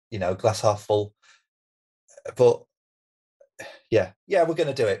I'm, you know, glass half full. But yeah, we're going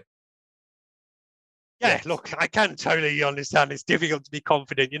to do it. Yeah, look, I can totally understand. It's difficult to be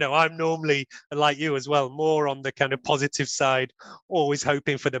confident. You know, I'm normally, like you as well, more on the kind of positive side, always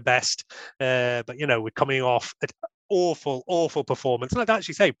hoping for the best. But, you know, we're coming off an awful performance. And I'd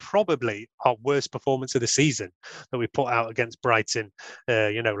actually say probably our worst performance of the season that we put out against Brighton,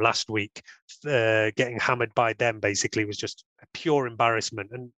 you know, last week. Getting hammered by them basically was just a pure embarrassment.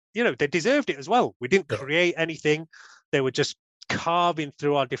 And, you know, they deserved it as well. We didn't create anything. They were just carving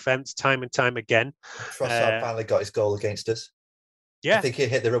through our defence time and time again. Trossard finally got his goal against us. Yeah, I think he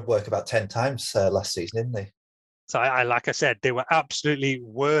hit the rub work about 10 times last season, didn't he? So I like I said, they were absolutely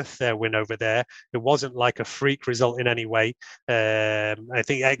worth their win over there. It wasn't like a freak result in any way. I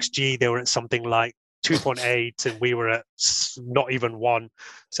think XG, they were at something like 2.8 and we were at not even 1.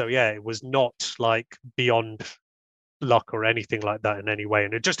 So yeah, it was not like beyond luck or anything like that in any way.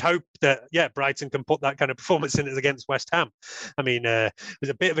 And I just hope that, yeah, Brighton can put that kind of performance in against West Ham. I mean, it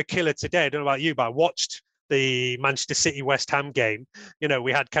was a bit of a killer today. I don't know about you, but I watched the Manchester City West Ham game. You know,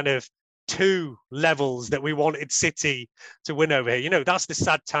 we had kind of 2 levels that we wanted City to win over here. You know, that's the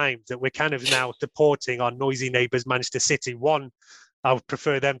sad times that we're kind of now supporting our noisy neighbours, Manchester City. 1, I would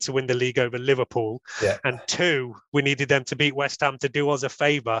prefer them to win the league over Liverpool. Yeah. And 2, we needed them to beat West Ham to do us a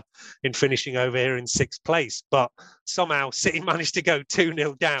favour in finishing over here in 6th place. But somehow City managed to go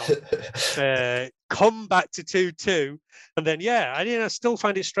 2-0 down, come back to 2-2. And then, yeah, I still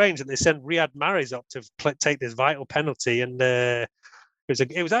find it strange that they sent Riyad Mahrez up to take this vital penalty. And it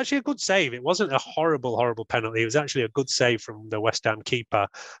was actually a good save. It wasn't a horrible penalty. It was actually a good save from the West Ham keeper.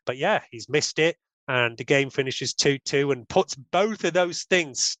 But yeah, he's missed it. And the game finishes 2-2 and puts both of those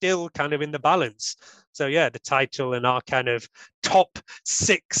things still kind of in the balance. So, yeah, the title and our kind of top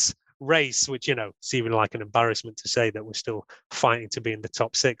 6 race, which, it's even like an embarrassment to say that we're still fighting to be in the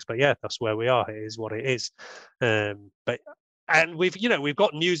top 6. But yeah, that's where we are. It is what it is. And we've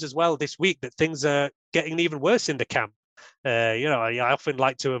got news as well this week that things are getting even worse in the camp. I often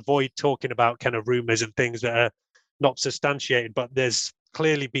like to avoid talking about kind of rumors and things that are not substantiated, but there's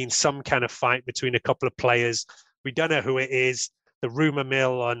clearly been some kind of fight between a couple of players. We don't know who it is. The rumor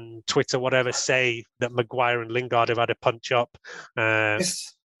mill on Twitter, whatever, say that Maguire and Lingard have had a punch up.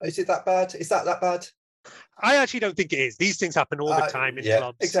 Is it that bad? Is that bad? I actually don't think it is. These things happen all the time in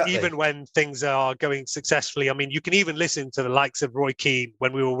clubs, exactly. Even when things are going successfully. I mean, you can even listen to the likes of Roy Keane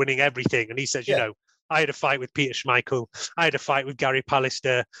when we were winning everything. And he says, I had a fight with Peter Schmeichel. I had a fight with Gary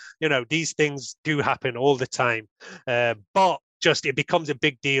Pallister. These things do happen all the time. But just it becomes a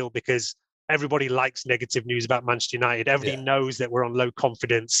big deal because everybody likes negative news about Manchester United. Everybody knows that we're on low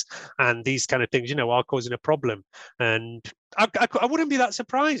confidence, and these kind of things, are causing a problem. And I wouldn't be that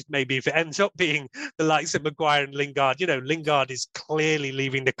surprised maybe if it ends up being the likes of Maguire and Lingard. Lingard is clearly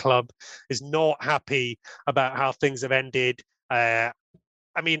leaving the club, is not happy about how things have ended.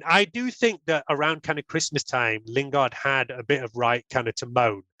 I do think that around kind of Christmas time, Lingard had a bit of right kind of to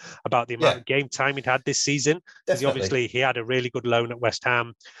moan about the amount of game time he'd had this season. Because obviously he had a really good loan at West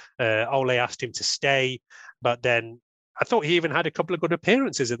Ham. Ole asked him to stay, but then I thought he even had a couple of good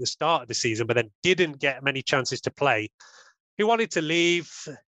appearances at the start of the season, but then didn't get many chances to play. He wanted to leave.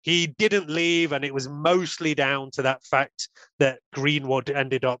 He didn't leave, and it was mostly down to that fact that Greenwood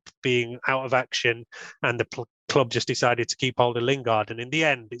ended up being out of action, and the club just decided to keep hold of Lingard. And in the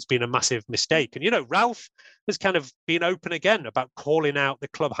end, it's been a massive mistake. And, Ralph has kind of been open again about calling out the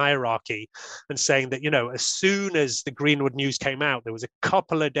club hierarchy and saying that, as soon as the Greenwood news came out, there was a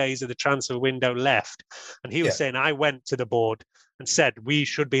couple of days of the transfer window left. And he was saying, I went to the board and said, we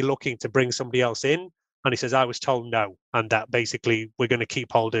should be looking to bring somebody else in. And he says, I was told no. And that basically we're going to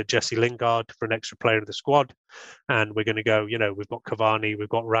keep hold of Jesse Lingard for an extra player of the squad. And we're going to go, we've got Cavani, we've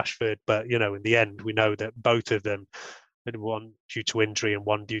got Rashford. But, in the end, we know that both of them, one due to injury and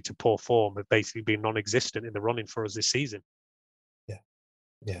one due to poor form, have basically been non-existent in the running for us this season.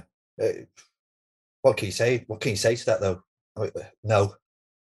 Yeah. What can you say? What can you say to that, though? No.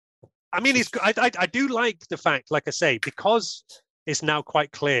 I mean, I do like the fact, like I say, because it's now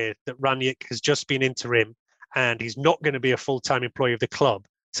quite clear that Rangnick has just been interim and he's not going to be a full-time employee of the club.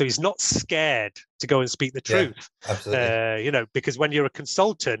 So he's not scared to go and speak the truth. Absolutely. Because when you're a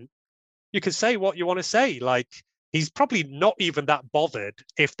consultant, you can say what you want to say. Like, he's probably not even that bothered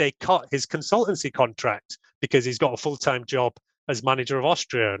if they cut his consultancy contract because he's got a full-time job as manager of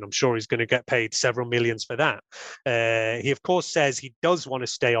Austria, and I'm sure he's going to get paid several millions for that. He, of course, says he does want to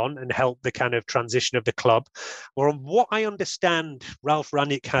stay on and help the kind of transition of the club. Well, from what I understand, Ralf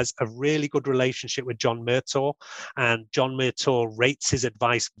Rangnick has a really good relationship with John Murtaugh, and John Murtaugh rates his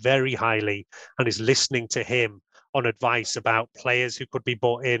advice very highly and is listening to him on advice about players who could be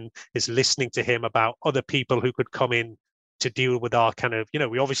brought in, is listening to him about other people who could come in to deal with our kind of,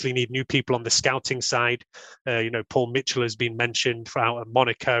 we obviously need new people on the scouting side. Paul Mitchell has been mentioned for out of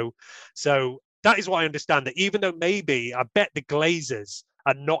Monaco. So that is what I understand, that even though maybe I bet the Glazers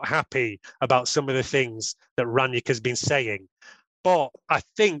are not happy about some of the things that Rangnick has been saying. But I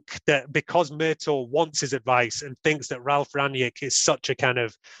think that because Murtaugh wants his advice and thinks that Ralf Rangnick is such a kind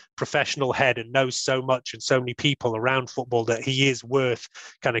of professional head and knows so much and so many people around football, that he is worth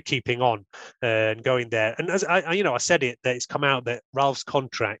kind of keeping on and going there. And as I said that it's come out that Ralph's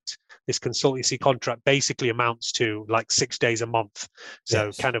contract, this consultancy contract, basically amounts to like 6 days a month.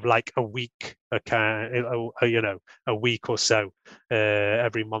 So kind of like a week, a week or so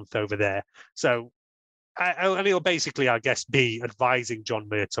every month over there. So. And he'll basically, I guess, be advising John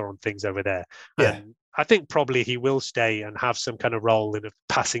Murtaugh on things over there. Yeah. And I think probably he will stay and have some kind of role in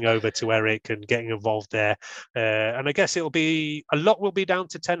passing over to Eric and getting involved there. And I guess a lot will be down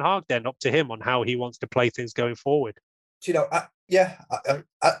to Ten Hag then, up to him on how he wants to play things going forward. I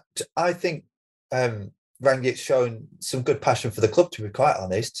think Rangnick's shown some good passion for the club, to be quite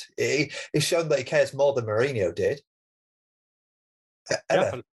honest. He's shown that he cares more than Mourinho did.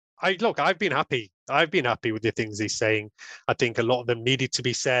 I've been happy. I've been happy with the things he's saying. I think a lot of them needed to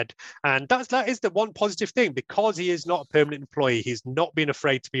be said. And that is the one positive thing, because he is not a permanent employee. He's not been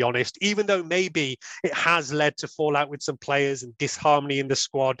afraid to be honest, even though maybe it has led to fallout with some players and disharmony in the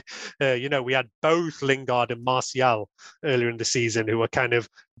squad. We had both Lingard and Martial earlier in the season who were kind of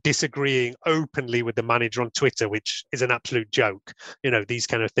disagreeing openly with the manager on Twitter, which is an absolute joke. These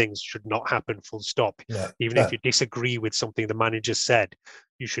kind of things should not happen, full stop. If you disagree with something the manager said,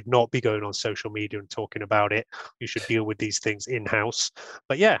 you should not be going on social media and talking about it. You should deal with these things in-house.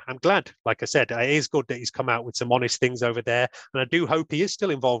 But yeah, I'm glad. Like I said, it is good that he's come out with some honest things over there. And I do hope he is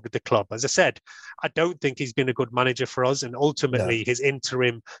still involved with the club. As I said, I don't think he's been a good manager for us. And ultimately, his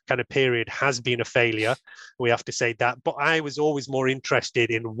interim kind of period has been a failure. We have to say that. But I was always more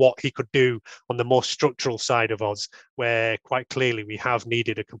interested in what he could do on the more structural side of us, where quite clearly we have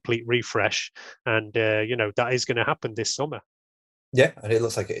needed a complete refresh. And, that is going to happen this summer. Yeah, and it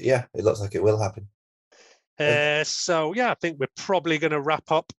looks like it. Yeah, it looks like it will happen. So I think we're probably going to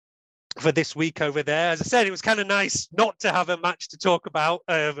wrap up for this week over there. As I said, it was kind of nice not to have a match to talk about.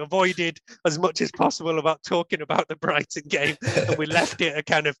 Avoided as much as possible about talking about the Brighton game, and we left it a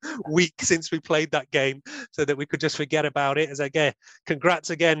kind of week since we played that game so that we could just forget about it. As I get,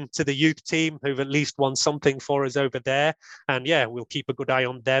 congrats again to the youth team who've at least won something for us over there, and we'll keep a good eye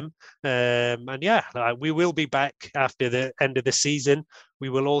on them. We will be back after the end of the season. We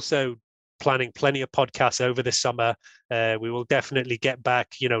will also planning plenty of podcasts over the summer. We will definitely get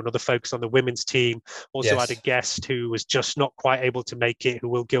back, another focus on the women's team. Also had a guest who was just not quite able to make it, who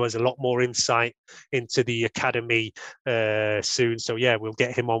will give us a lot more insight into the academy soon. So we'll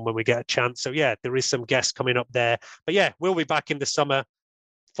get him on when we get a chance. So there is some guests coming up there. But we'll be back in the summer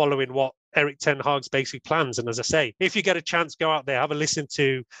following what Erik ten Hag's basic plans. And as I say, if you get a chance, go out there, have a listen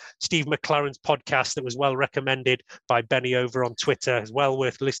to Steve McLaren's podcast that was well recommended by Benny over on Twitter. It's well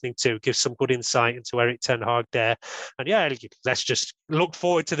worth listening to. Gives some good insight into Erik ten Hag there. And let's just look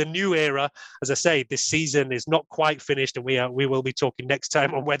forward to the new era. As I say, this season is not quite finished, and we will be talking next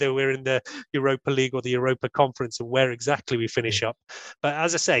time on whether we're in the Europa League or the Europa Conference and where exactly we finish up. But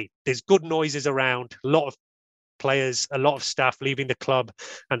as I say, there's good noises around, a lot of players, a lot of staff leaving the club,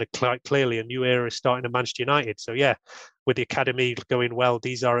 and clearly a new era is starting at Manchester United. So with the academy going well,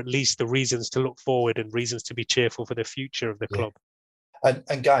 these are at least the reasons to look forward and reasons to be cheerful for the future of the club.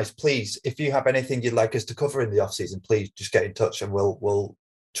 And guys, please, if you have anything you'd like us to cover in the off season, please just get in touch and we'll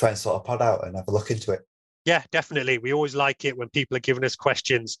try and sort a pod out and have a look into it. Yeah, definitely. We always like it when people are giving us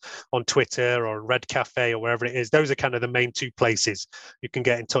questions on Twitter or Red Cafe or wherever it is. Those are kind of the main two places you can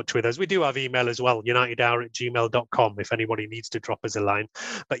get in touch with us. We do have email as well, unitedhour@gmail.com, if anybody needs to drop us a line.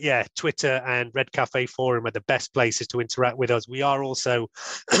 But Twitter and Red Cafe Forum are the best places to interact with us. We are also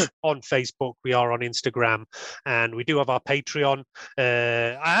on Facebook. We are on Instagram, and we do have our Patreon.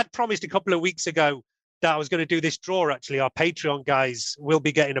 I had promised a couple of weeks ago that I was going to do this draw. Actually, our Patreon guys will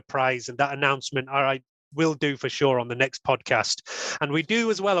be getting a prize, and that announcement, will do for sure on the next podcast. And we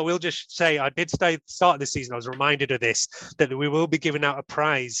do as well, I will just say, I did say at the start of the season, I was reminded of this, that we will be giving out a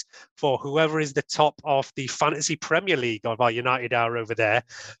prize for whoever is the top of the Fantasy Premier League of our United Hour over there.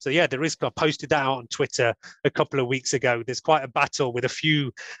 So there is, I posted that out on Twitter a couple of weeks ago. There's quite a battle with a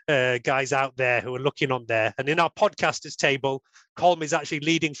few guys out there who are looking on there. And in our podcasters table, Colm is actually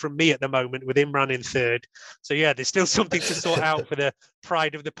leading from me at the moment, with Imran in third. So there's still something to sort out for the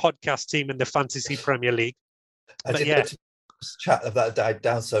pride of the podcast team in the Fantasy Premier League. Chat of that died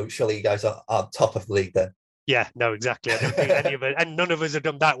down, so surely you guys are top of the league then. Yeah, no, exactly. I don't think any of it, and none of us have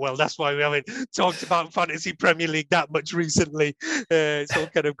done that well. That's why we haven't talked about Fantasy Premier League that much recently. It's all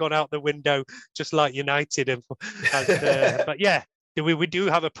kind of gone out the window, just like United. But we do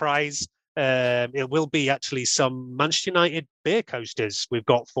have a prize. It will be actually some Manchester United beer coasters we've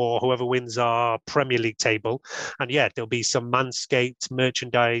got for whoever wins our Premier League table. And there'll be some Manscaped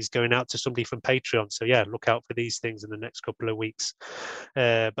merchandise going out to somebody from Patreon. So look out for these things in the next couple of weeks.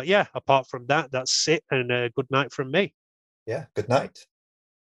 But apart from that, that's it. And good night from me. Yeah, good night.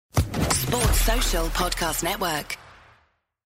 Sports Social Podcast Network.